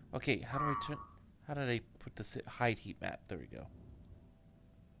 Okay, how do I turn? How did I put this hide heat map? There we go.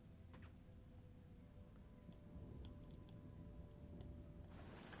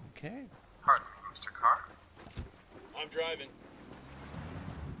 Okay. Pardon me, Mr. Carr. I'm driving.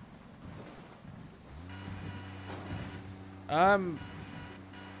 I'm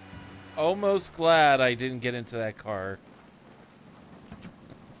almost glad I didn't get into that car.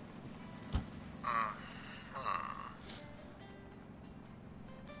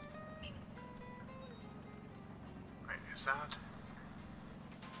 Wait, is that?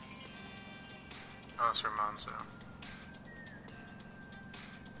 Oh, that's Ramonzo.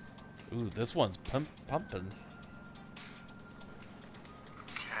 Ooh, this one's pumping.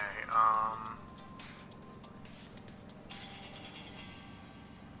 Okay,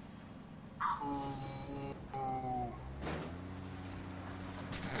 Ooh.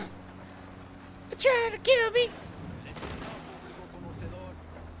 Trying to kill me.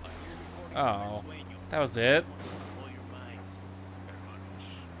 Oh, that was it.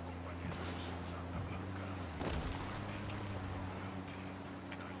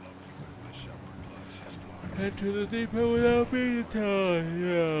 Head to the depot without being tied.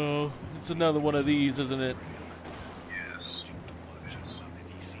 Yeah, it's another one of these, isn't it? Yes. Yes.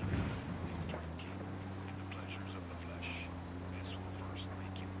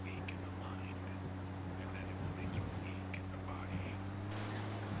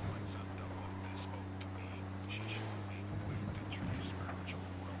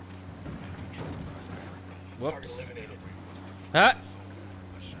 Whoops. Target eliminated. Ah!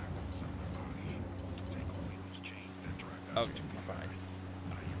 Okay, fine.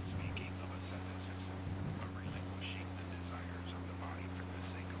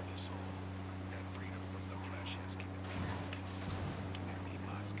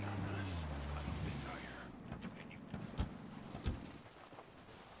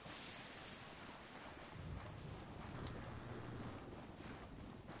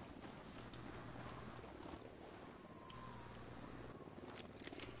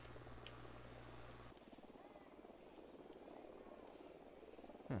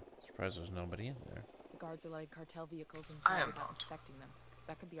 Surprised there's nobody in there. The guards are letting cartel vehicles I inside am without not. inspecting them.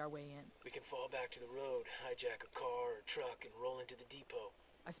 That could be our way in. We can fall back to the road, hijack a car or truck, and roll into the depot.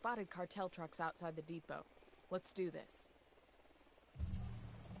 I spotted cartel trucks outside the depot. Let's do this.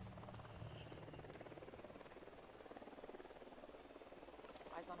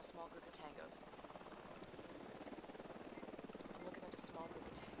 Eyes on a small group of tangos. I'm looking at a small group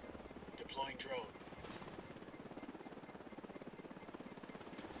of tangos. Deploying drone.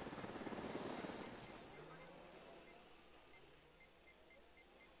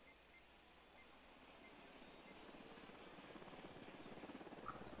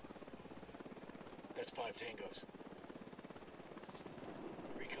 5 tangos.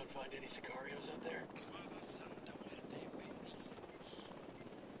 Recon find any Sicarios out there?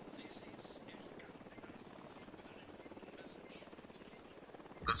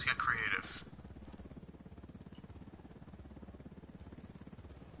 Let's get creative.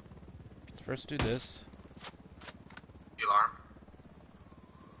 Let's first do this. The alarm.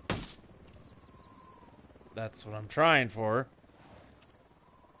 That's what I'm trying for.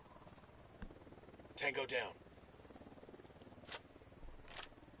 Tango down.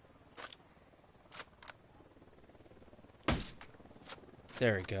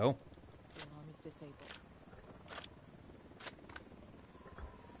 There we go. The alarm is disabled.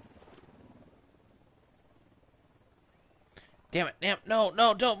 Damn it, damn,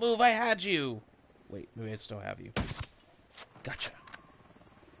 no, don't move, I had you! Wait, maybe I still have you. Gotcha.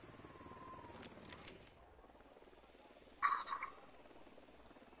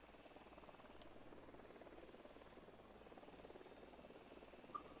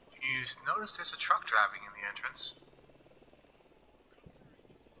 You notice there's a truck driving in the entrance.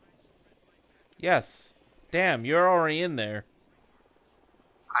 Yes. Damn, you're already in there.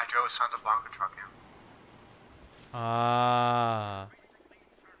 I drove a Santa Blanca truck in. Ah.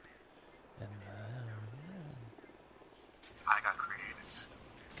 And I got creative.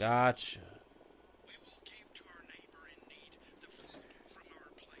 gotcha. We will give to our neighbor in need the food from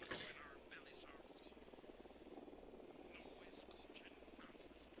our plate when our bellies are full. No escuchen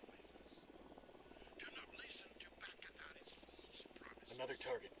falsas promesas. Do not listen to Bacataris' false promises. Another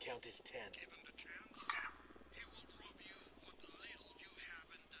target. Count is 10. Given the chance, Okay. he will rob you what little you have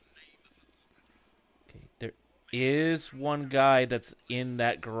in the name of equality. Okay, there is one guy that's in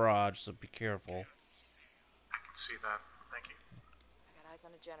that garage, so be careful. I can see that. Thank you. I got eyes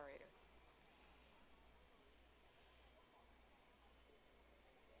on a generator.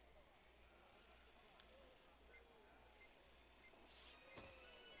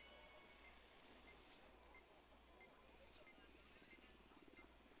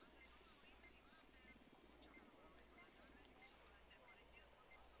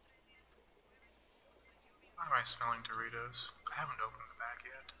 Alright, smelling Doritos. I haven't opened the bag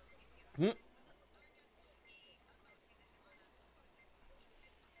yet. Hmm.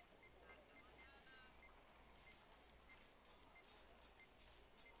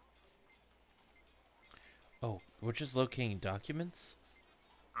 Oh, we're just locating documents?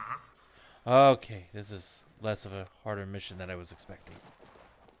 Mm-hmm. Okay, this is less of a harder mission than I was expecting.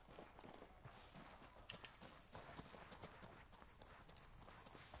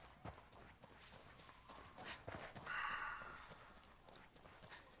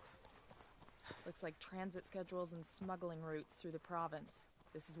 Looks like transit schedules and smuggling routes through the province.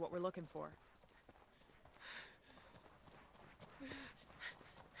 This is what we're looking for.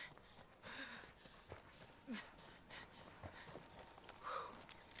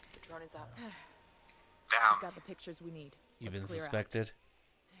 The drone is up. Down. We've got the pictures we need. You've Let's been clear out. suspected?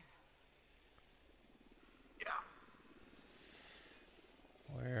 Yeah.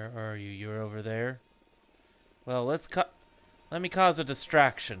 Where are you? You're over there? Well, let me cause a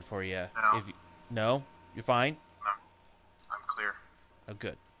distraction for you. No. If you, no? You're fine? No. I'm clear. Oh,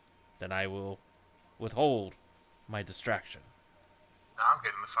 good. Then I will withhold my distraction. Now I'm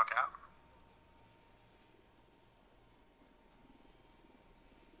getting the fuck out.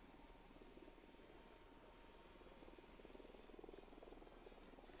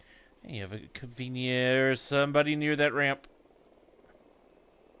 Hey, you have a convenient or somebody near that ramp.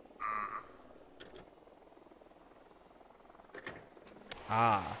 Mm.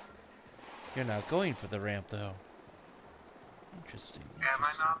 Ah. You're not going for the ramp, though. Interesting. Am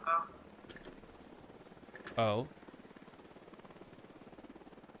I not, though? Oh.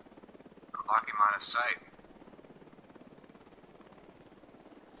 I'm blocking line of sight.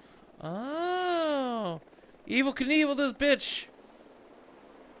 Oh. Evil Knievel this bitch.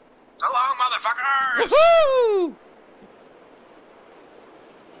 So long, motherfuckers! Woohoo!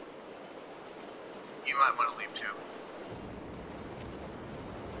 You might want to leave, too.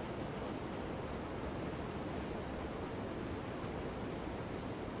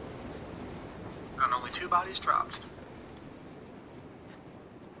 And only 2 bodies dropped.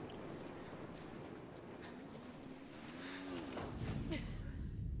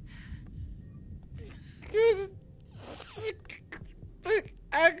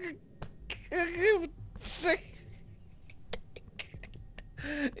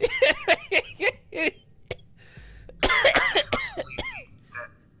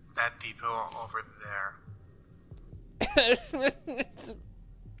 That depot over there.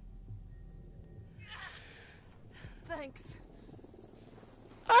 Thanks.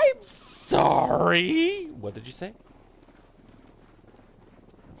 I'm so Sorry? What did you say?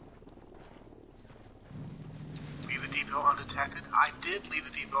 Leave the depot undetected? I did leave the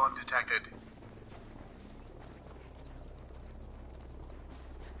depot undetected.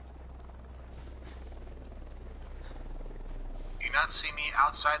 Do you not see me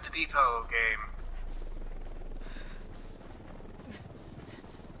outside the depot, game?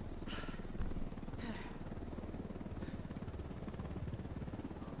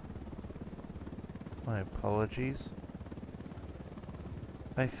 My apologies.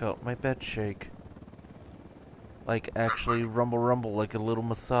 I felt my bed shake. Like actually rumble like a little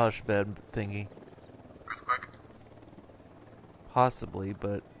massage bed thingy. Earthquake? Possibly,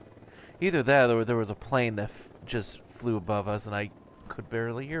 but either that or there was a plane that just flew above us and I could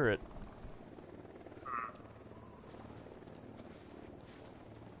barely hear it.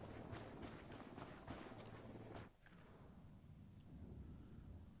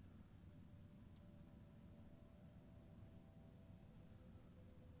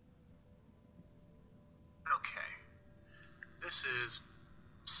 Okay. This is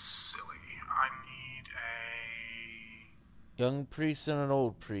silly. I need a... Young priest and an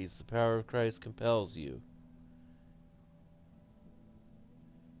old priest, the power of Christ compels you.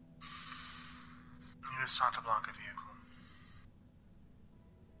 I need a Santa Blanca vehicle.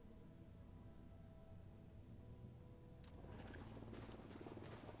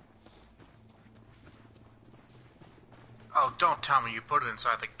 Oh, don't tell me you put it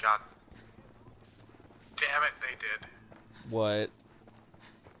inside the god... Damn it, they did. What?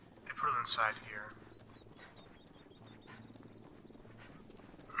 They put it inside here.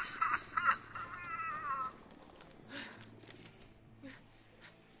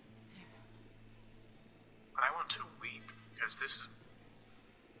 I want to weep, because this is...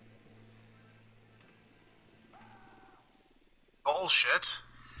 bullshit.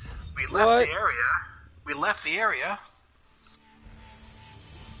 We left What? the area. We left the area.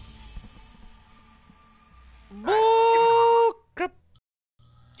 Bullcrap.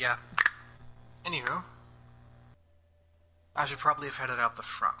 Yeah. Anywho, I should probably have headed out the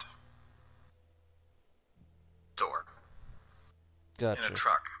front door Gotcha. in a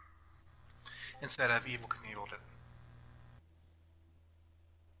truck. Instead, I've Evil Knieveled it.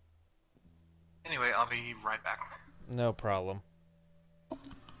 Anyway, I'll be right back. No problem.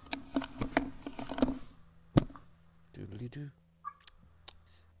 Doodly doo.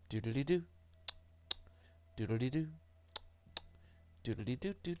 Doodly doo. Doodly doo. Doodly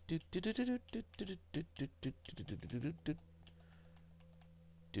doo doo doo doo doo doo doo doo doo doo doo doo doo.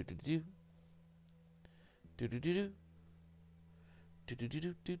 Doodly doo. Doodly doo. Doodly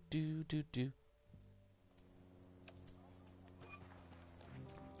doo doo doo doo doo.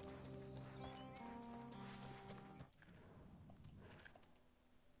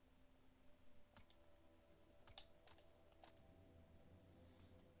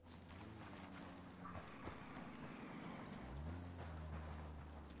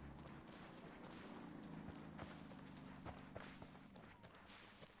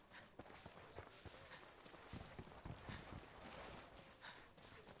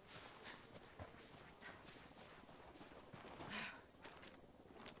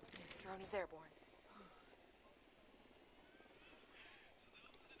 Drone is airborne.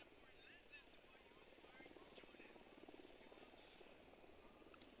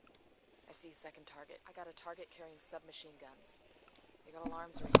 I see a second target. I got a target carrying submachine guns. They got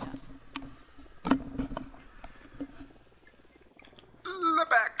alarms rigged up.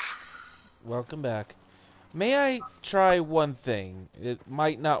 Back. Welcome back. May I try one thing? It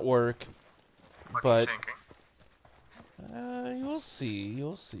might not work, What are but you thinking? you'll see.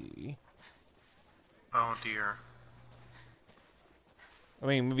 You'll see. Oh dear. I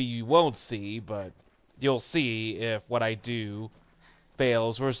mean, maybe you won't see, but you'll see if what I do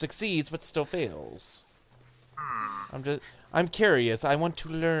fails or succeeds, but still fails. I'm curious. I want to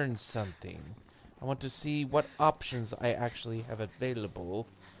learn something. I want to see what options I actually have available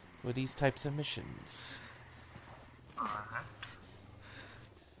for these types of missions. Alright.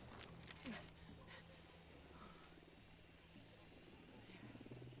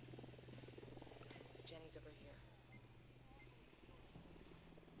 Jenny's over here.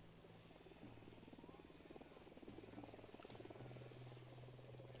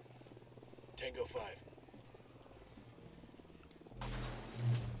 Tango 5.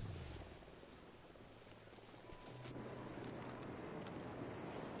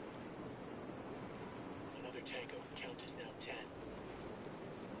 Another Tango. Count is now 10.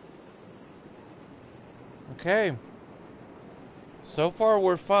 Okay. So far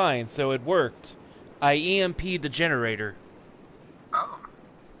we're fine, so it worked. I EMP'd the generator. Oh.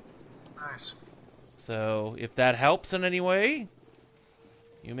 Nice. So, if that helps in any way,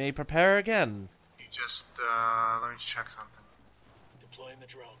 you may prepare again. You just, let me check something. Deploying the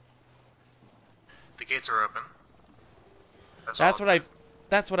drone. The gates are open.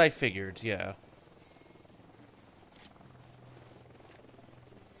 That's what I figured, yeah.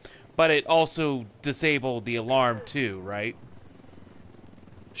 But it also disabled the alarm too, right?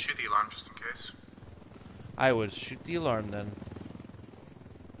 Shoot the alarm just in case. I would shoot the alarm then.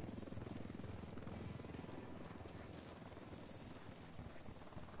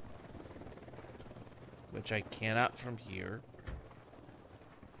 Which I cannot from here.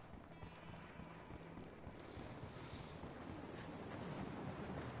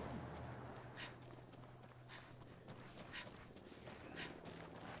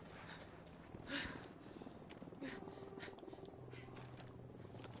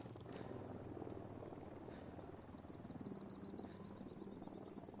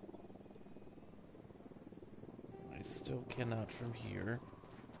 I still cannot from here.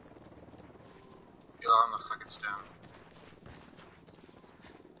 The alarm looks like it's down.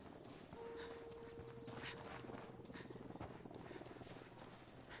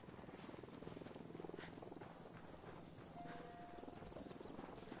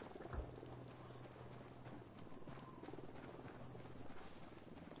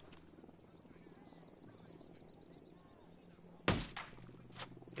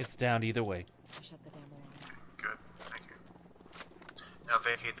 It's down either way. I shut the damn alarm. Good, thank you. Now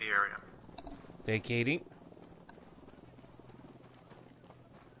vacate the area. Vacating.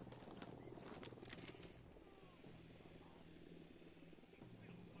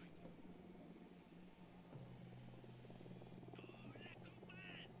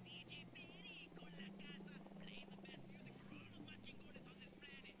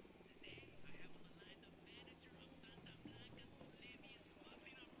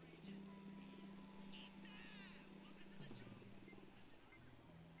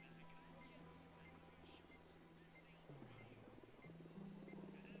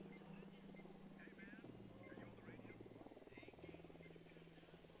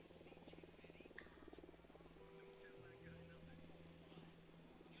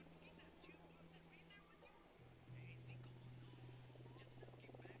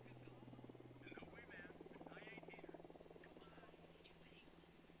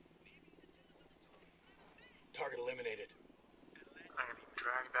 Target eliminated. I'm gonna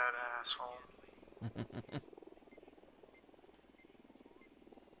drag that asshole.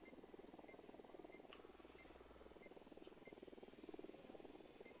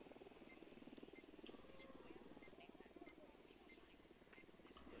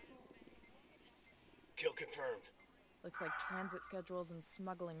 Kill confirmed. Looks like transit schedules and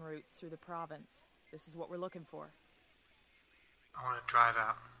smuggling routes through the province. This is what we're looking for. I want to drive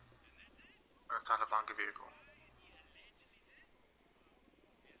out. It's not a Blanca vehicle.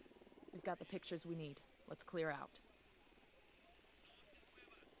 We've got the pictures we need. Let's clear out.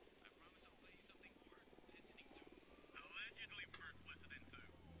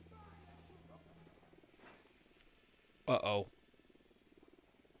 Uh-oh.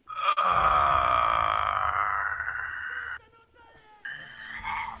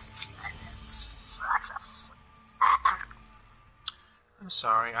 I'm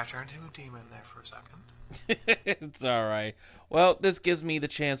sorry, I turned into a demon there for a second. It's alright. Well, this gives me the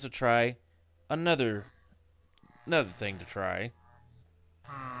chance to try another thing to try.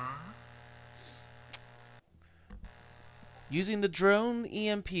 Using the drone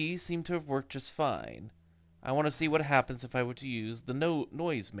EMP seemed to have worked just fine. I want to see what happens if I were to use the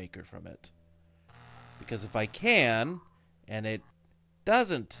noise maker from it. Because if I can, and it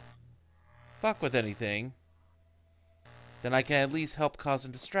doesn't fuck with anything, then I can at least help cause a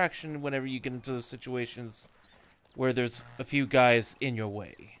distraction whenever you get into those situations where there's a few guys in your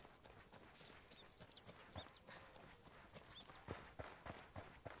way.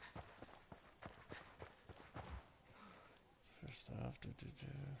 First off,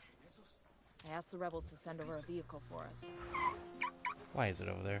 I asked the rebels to send over a vehicle for us. Why is it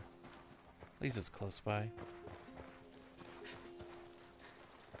over there? At least it's close by.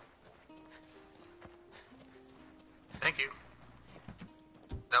 Thank you.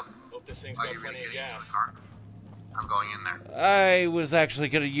 Nope. Hope this thing's Oh, got you're really plenty of getting into gas. the car. I'm going in there. I was actually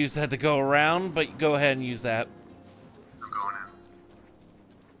going to use that to go around, but go ahead and use that. I'm going in.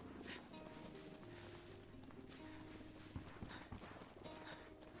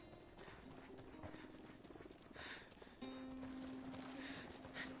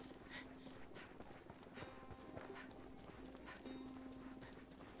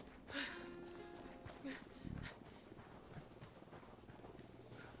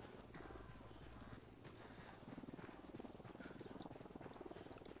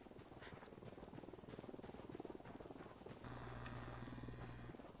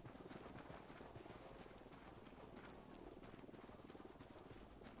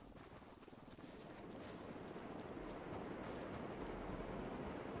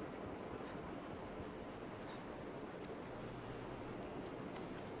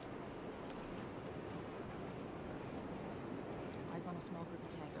 a small group of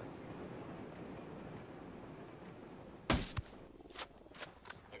tangos.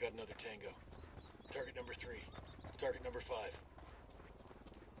 I got another tango. Target number 3. Target number 5.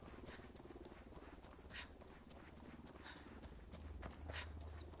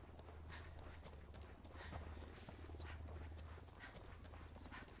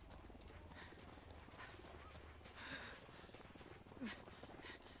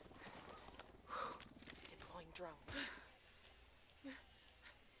 Deploying drone. I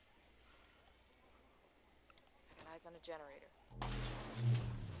got eyes on a generator.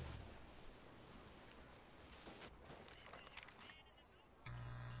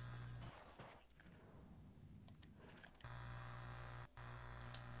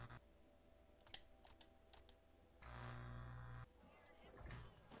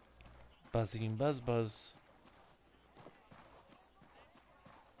 Buzzing buzz buzz.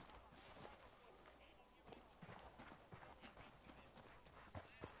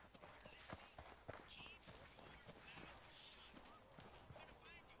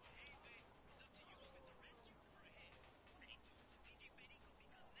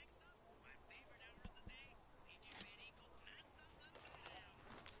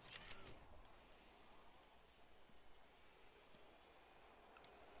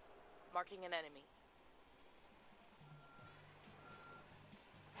 Marking an enemy.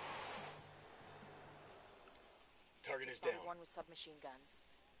 Target is Spotted down. one with submachine guns.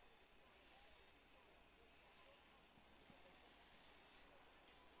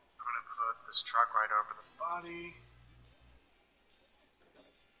 I'm gonna put this truck right over the body.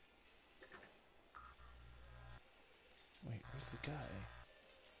 Wait, where's the guy?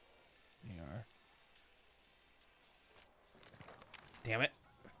 There you are. Damn it.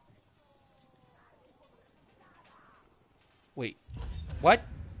 Wait. What?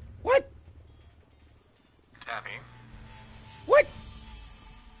 What? Tabby. What?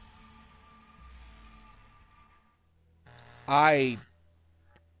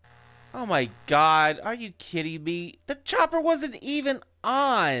 Oh my god, are you kidding me? The chopper wasn't even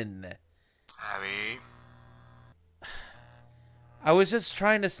on. Tabby. I was just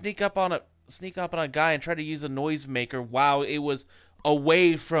trying to sneak up on a guy and try to use a noisemaker while it was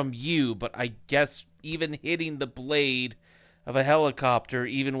away from you, but I guess even hitting the blade of a helicopter,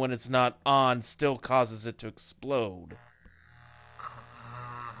 even when it's not on, still causes it to explode.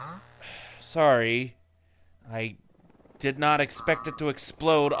 Sorry. I did not expect it to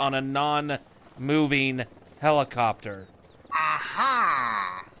explode on a non-moving helicopter. I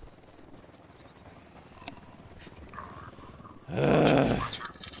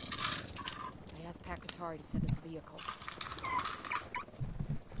asked Pakatari to send us a vehicle.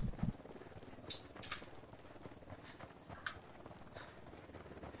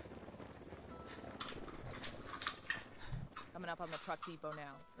 Coming up on the truck depot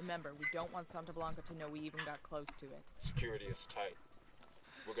now. Remember, we don't want Santa Blanca to know we even got close to it. Security is tight.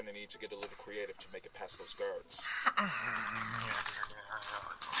 We're gonna need to get a little creative to make it past those guards.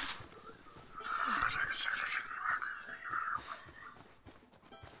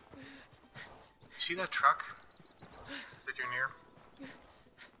 See that truck that you're near?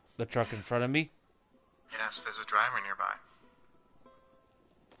 The truck in front of me? Yes, there's a driver nearby.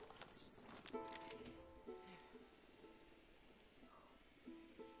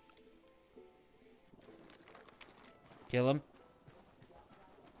 Kill him?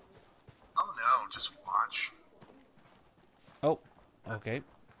 Oh no, just watch. Oh, okay.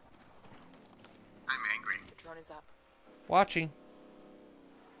 I'm angry. The drone is up. Watching.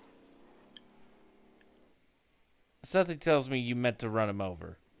 Something tells me you meant to run him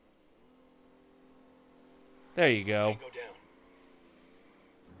over. There you go. Tango down.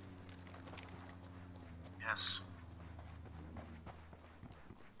 Yes.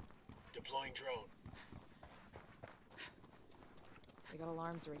 Deploying drone. They got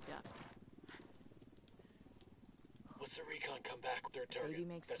alarms rigged up. What's the recon come back? Third target. Baby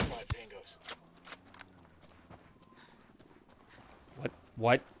makes That's two. 5 tangos.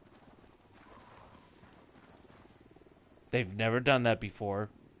 What? They've never done that before.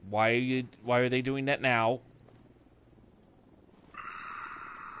 Why are they doing that now?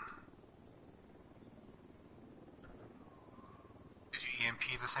 Did you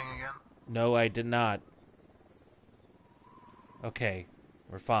EMP the thing again? No, I did not. Okay,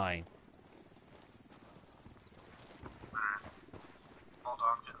 we're fine. Hold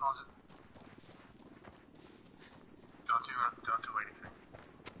on, don't do anything.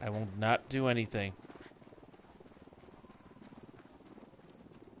 I will not do anything.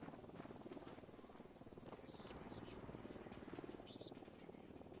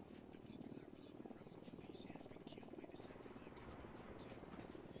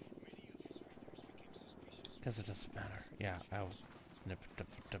 Because it doesn't matter. Yeah, I was... Nip it, dip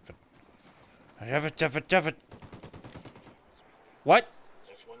it, dip it. Dip it, dip it, dip it. What?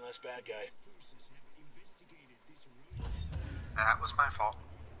 That's one less bad guy. That was my fault.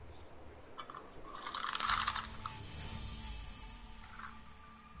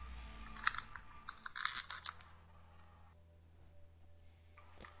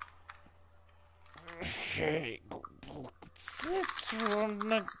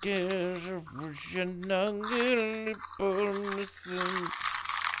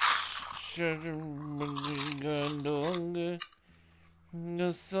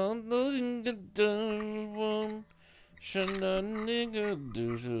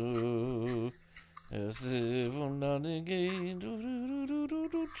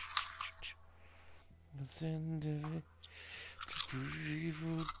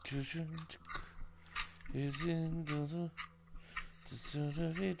 Is in the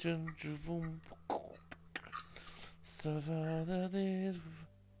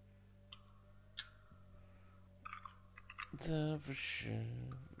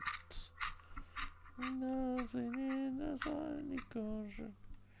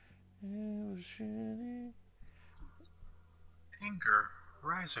Anger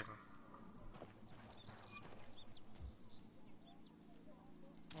rising.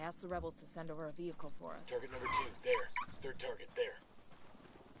 I asked the rebels to send over a vehicle for us. Target number 2, there. Third target, there.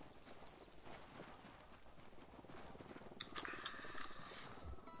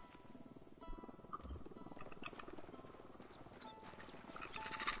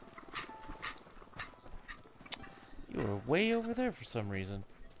 You were way over there for some reason.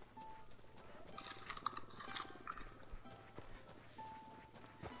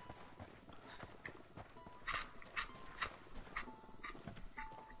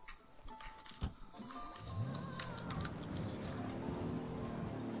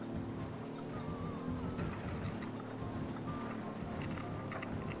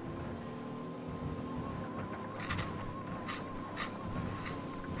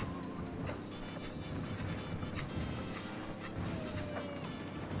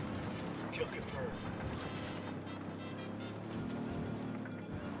 Kill confirmed.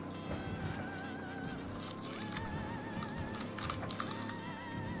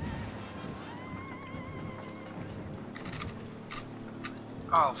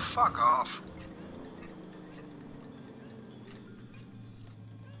 Oh, fuck off.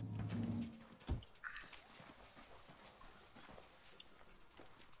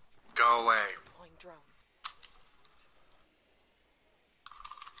 Go away. Deploying drone.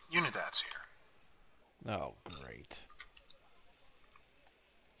 Unidad's here. Oh, great.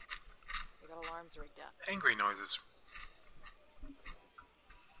 We got alarms rigged up. Angry noises. But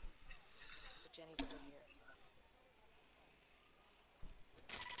Jenny's over here.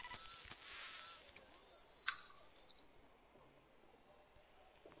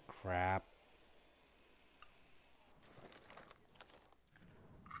 Crap.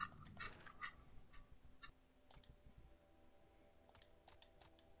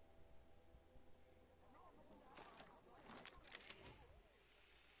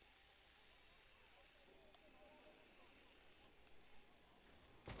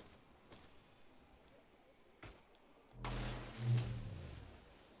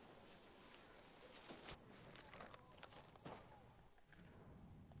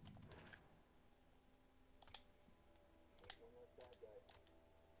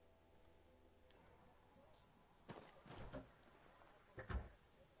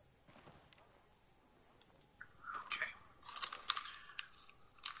 Okay.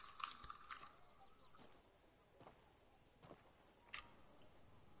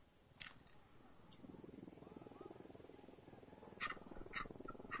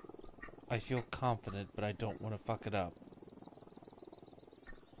 I feel confident, but I don't want to fuck it up.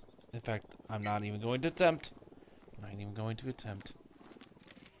 In fact, I'm not even going to attempt. I'm not even going to attempt.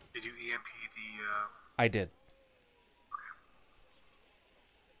 Did you EMP the, I did.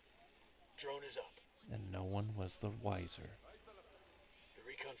 Drone is up. And no one was the wiser. Did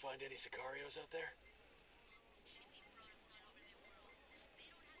Recon find any Sicarios out there?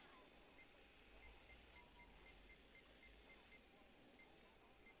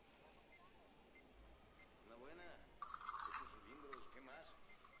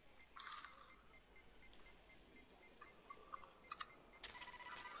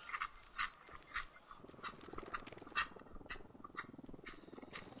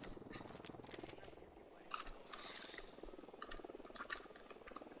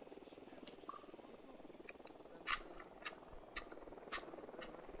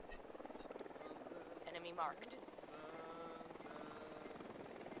 Enemy marked.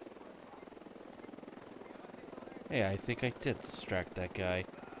 Hey, I think I did distract that guy.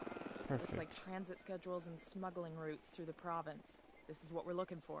 Perfect. Looks like transit schedules and smuggling routes through the province. This is what we're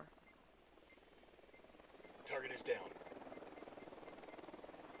looking for. Target is down.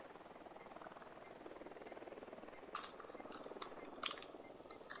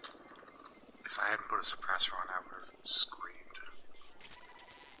 If I hadn't put a suppressor on, I would have screamed.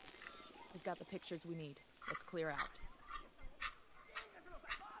 We've got the pictures we need. Let's clear out.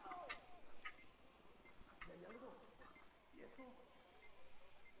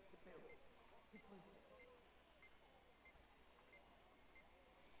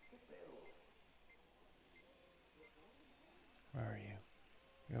 Where are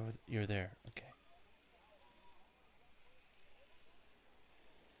you? You're there. Okay.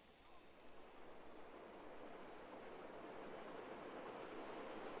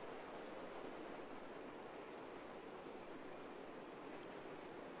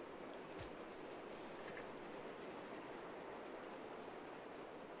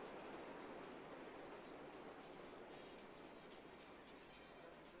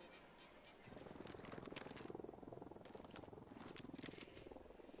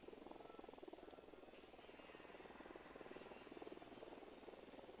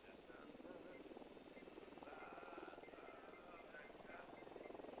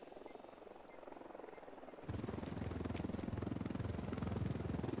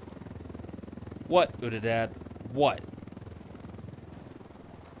 What, Udadad? What?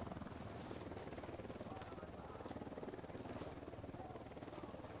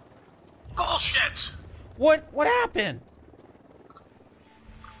 Bullshit! What happened?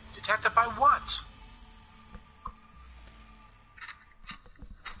 Detected by what?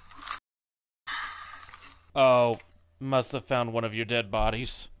 Oh, must have found one of your dead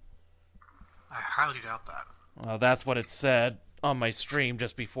bodies. I highly doubt that. Well, that's what it said on my stream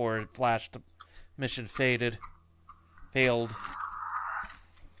just before it flashed. Mission failed.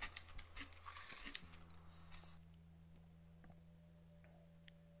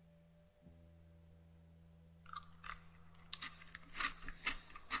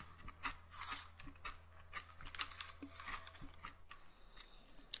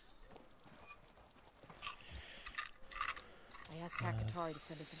 I asked Kakatari to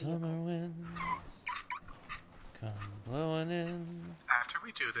send us a vehicle. Summer winds come blowing in. After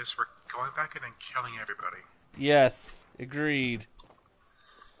we do this, we're going back in and killing everybody. Yes, agreed.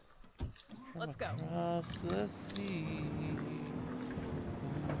 Let's go. Across the sea.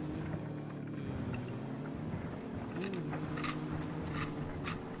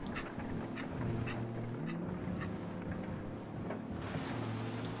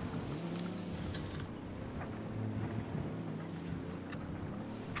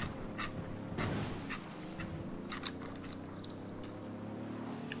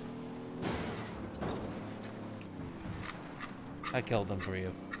 I killed them for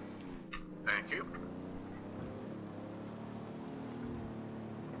you. Thank you.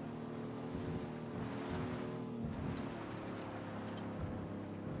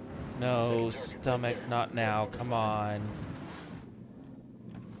 No, stomach, not now. Come on.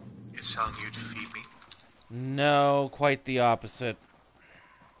 It's telling you to feed me. No, quite the opposite.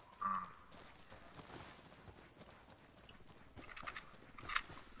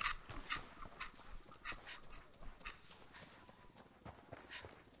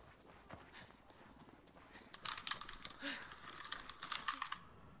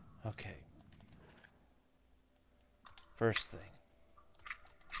 Okay. First thing.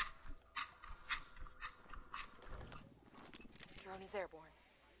 Drone is airborne.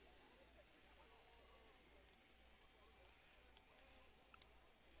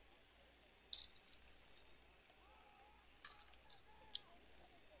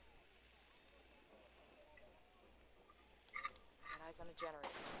 Got eyes on a generator.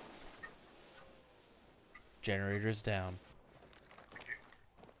 Generator's down.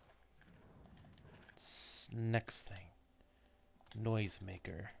 Next thing.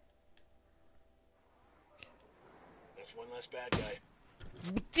 Noisemaker. That's one less bad guy.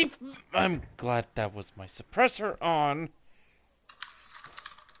 I'm glad that was my suppressor on.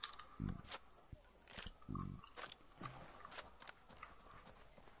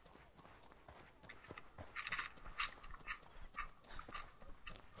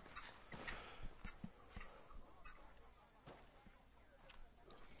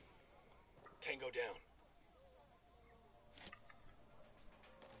 Tango down.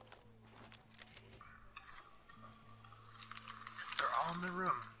 They're all in the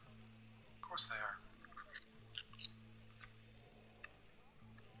room. Of course they are.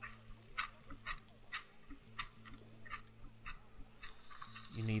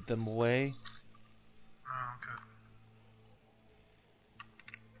 You need them away? Oh, good.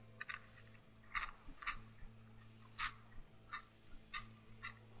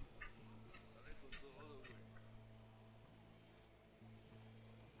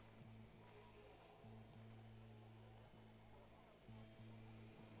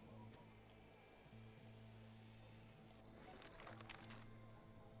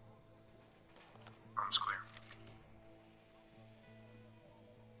 comes clear.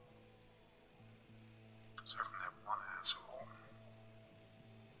 Aside from that one asshole.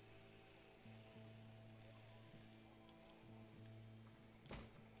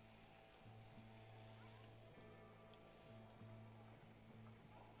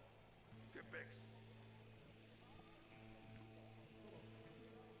 Good fix.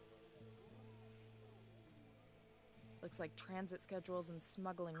 Looks like transit schedules and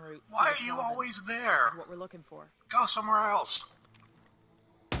smuggling routes. Why to are the you province. always This there? is what we're looking for. Go somewhere else.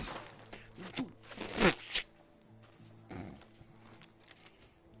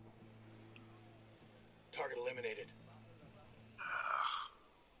 Target eliminated.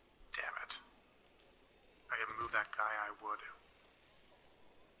 Damn it. If I could move that guy, I would.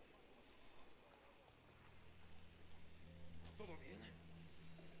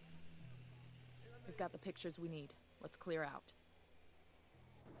 We've got the pictures we need. Let's clear out.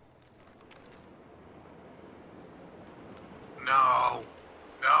 No.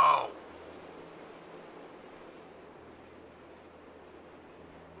 No.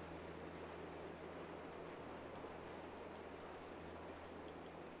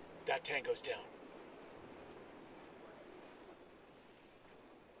 That tango's down.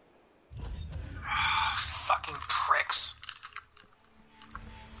 Fucking pricks.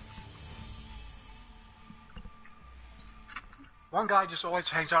 One guy just always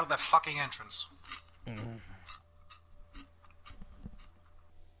hangs out at that fucking entrance.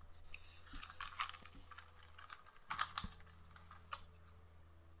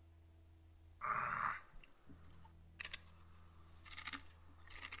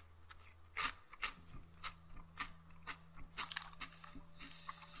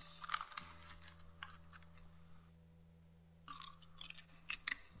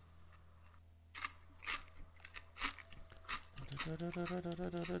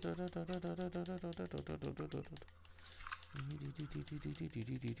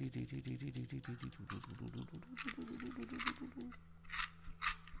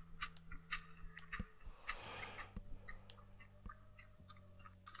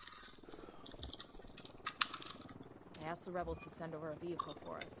 I asked the rebels to send over a vehicle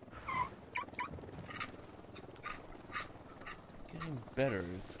for us. Getting better.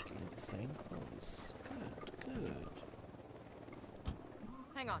 It's staying close. Good, good.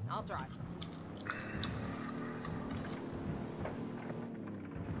 Hang on, I'll drive.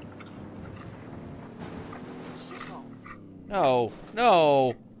 Shitballs. No,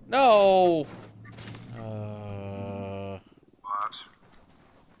 no, no! What?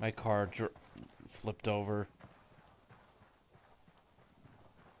 My car flipped over.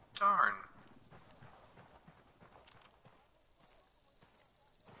 Darn.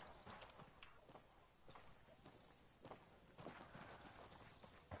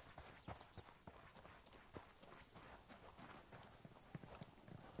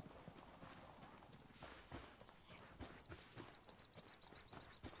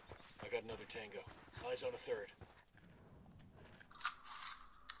 I got another tango. Eyes on a third.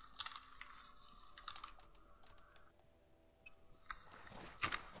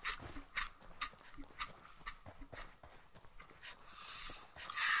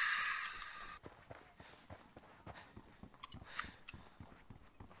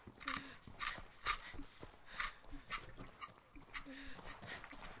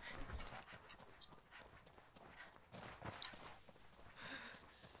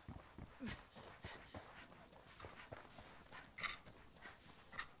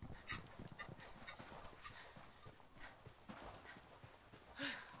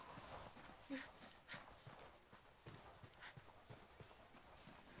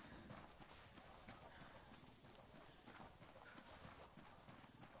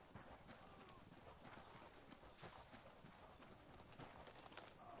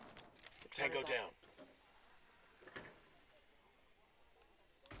 Tango down.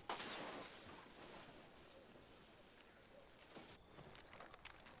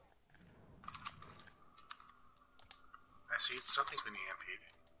 I see something's been EMP'd.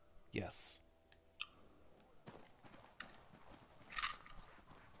 Yes.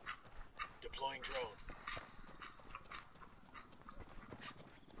 Deploying drone.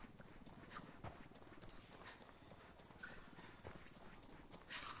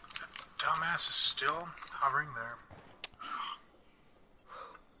 Dumbass is still hovering there.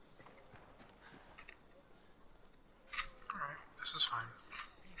 Alright, this is fine.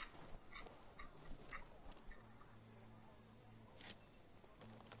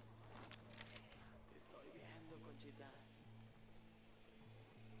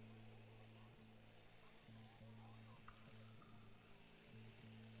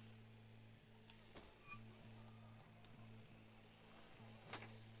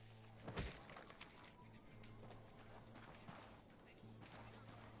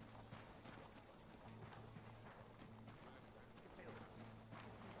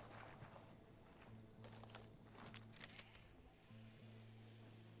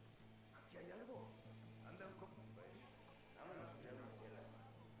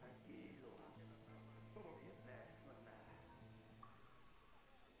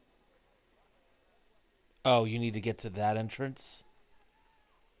 Oh, you need to get to that entrance?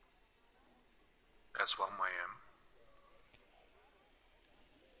 That's one way in.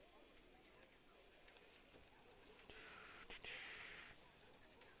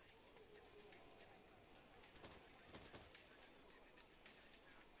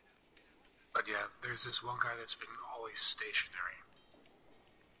 But yeah, there's this one guy that's been always stationary.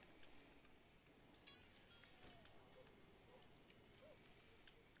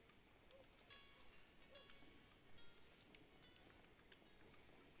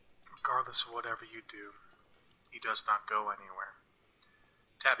 Regardless of whatever you do, he does not go anywhere.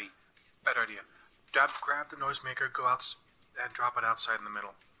 Tabby, better idea. Grab the noisemaker, go out and drop it outside in the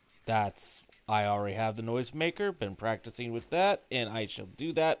middle. I already have the noisemaker, been practicing with that, and I shall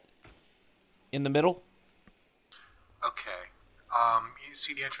do that in the middle. Okay. You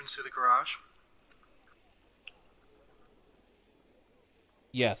see the entrance to the garage?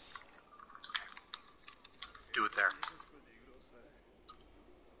 Yes. Do it there.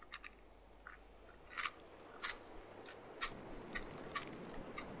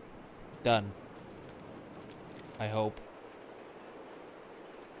 Done. I hope.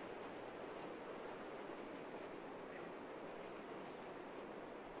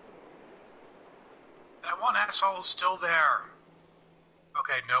 That one asshole is still there.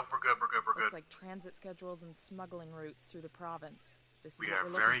 Okay, nope, we're good. Looks like transit schedules and smuggling routes through the province. This is We what are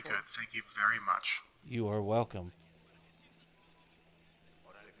we're very looking for. good. Thank you very much. You are welcome.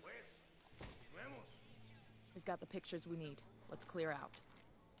 We've got the pictures we need. Let's clear out.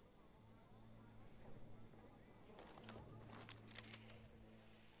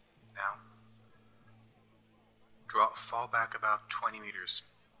 Now, fall back about 20 meters.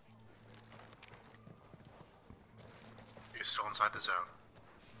 You're still inside the zone.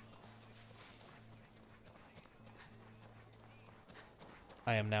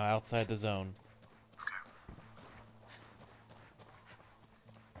 I am now outside the zone. Okay.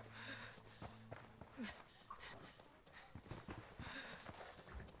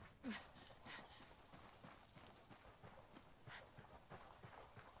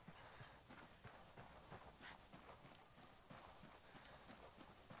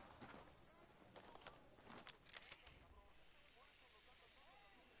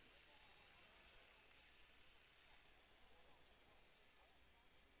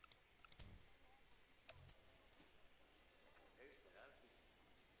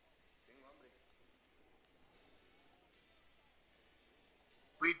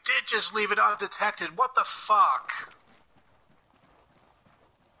 We did just leave it undetected. What the fuck?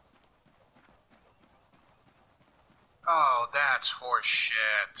 Oh, that's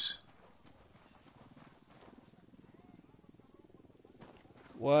horseshit.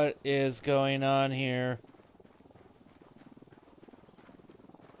 What is going on here?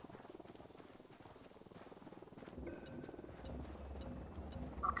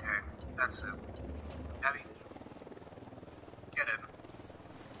 Okay, that's it. Tabby, get in.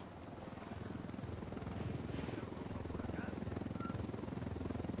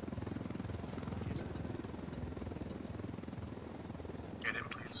 Get in,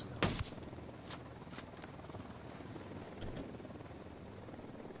 please.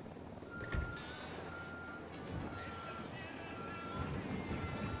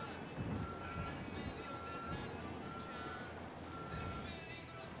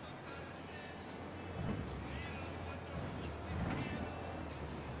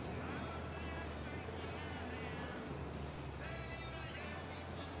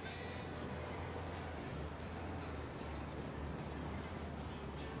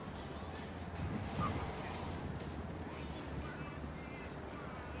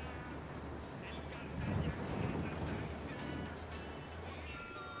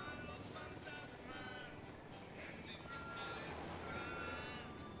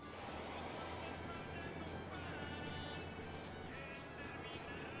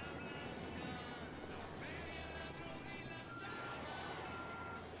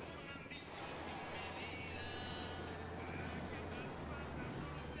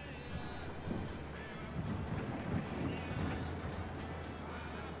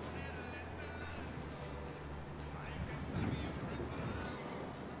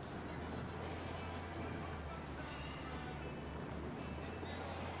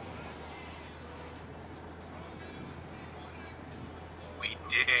 We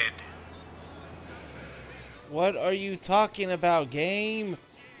did. What are you talking about, game?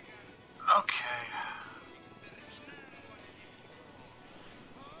 Okay.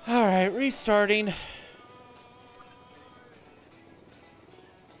 Alright, restarting.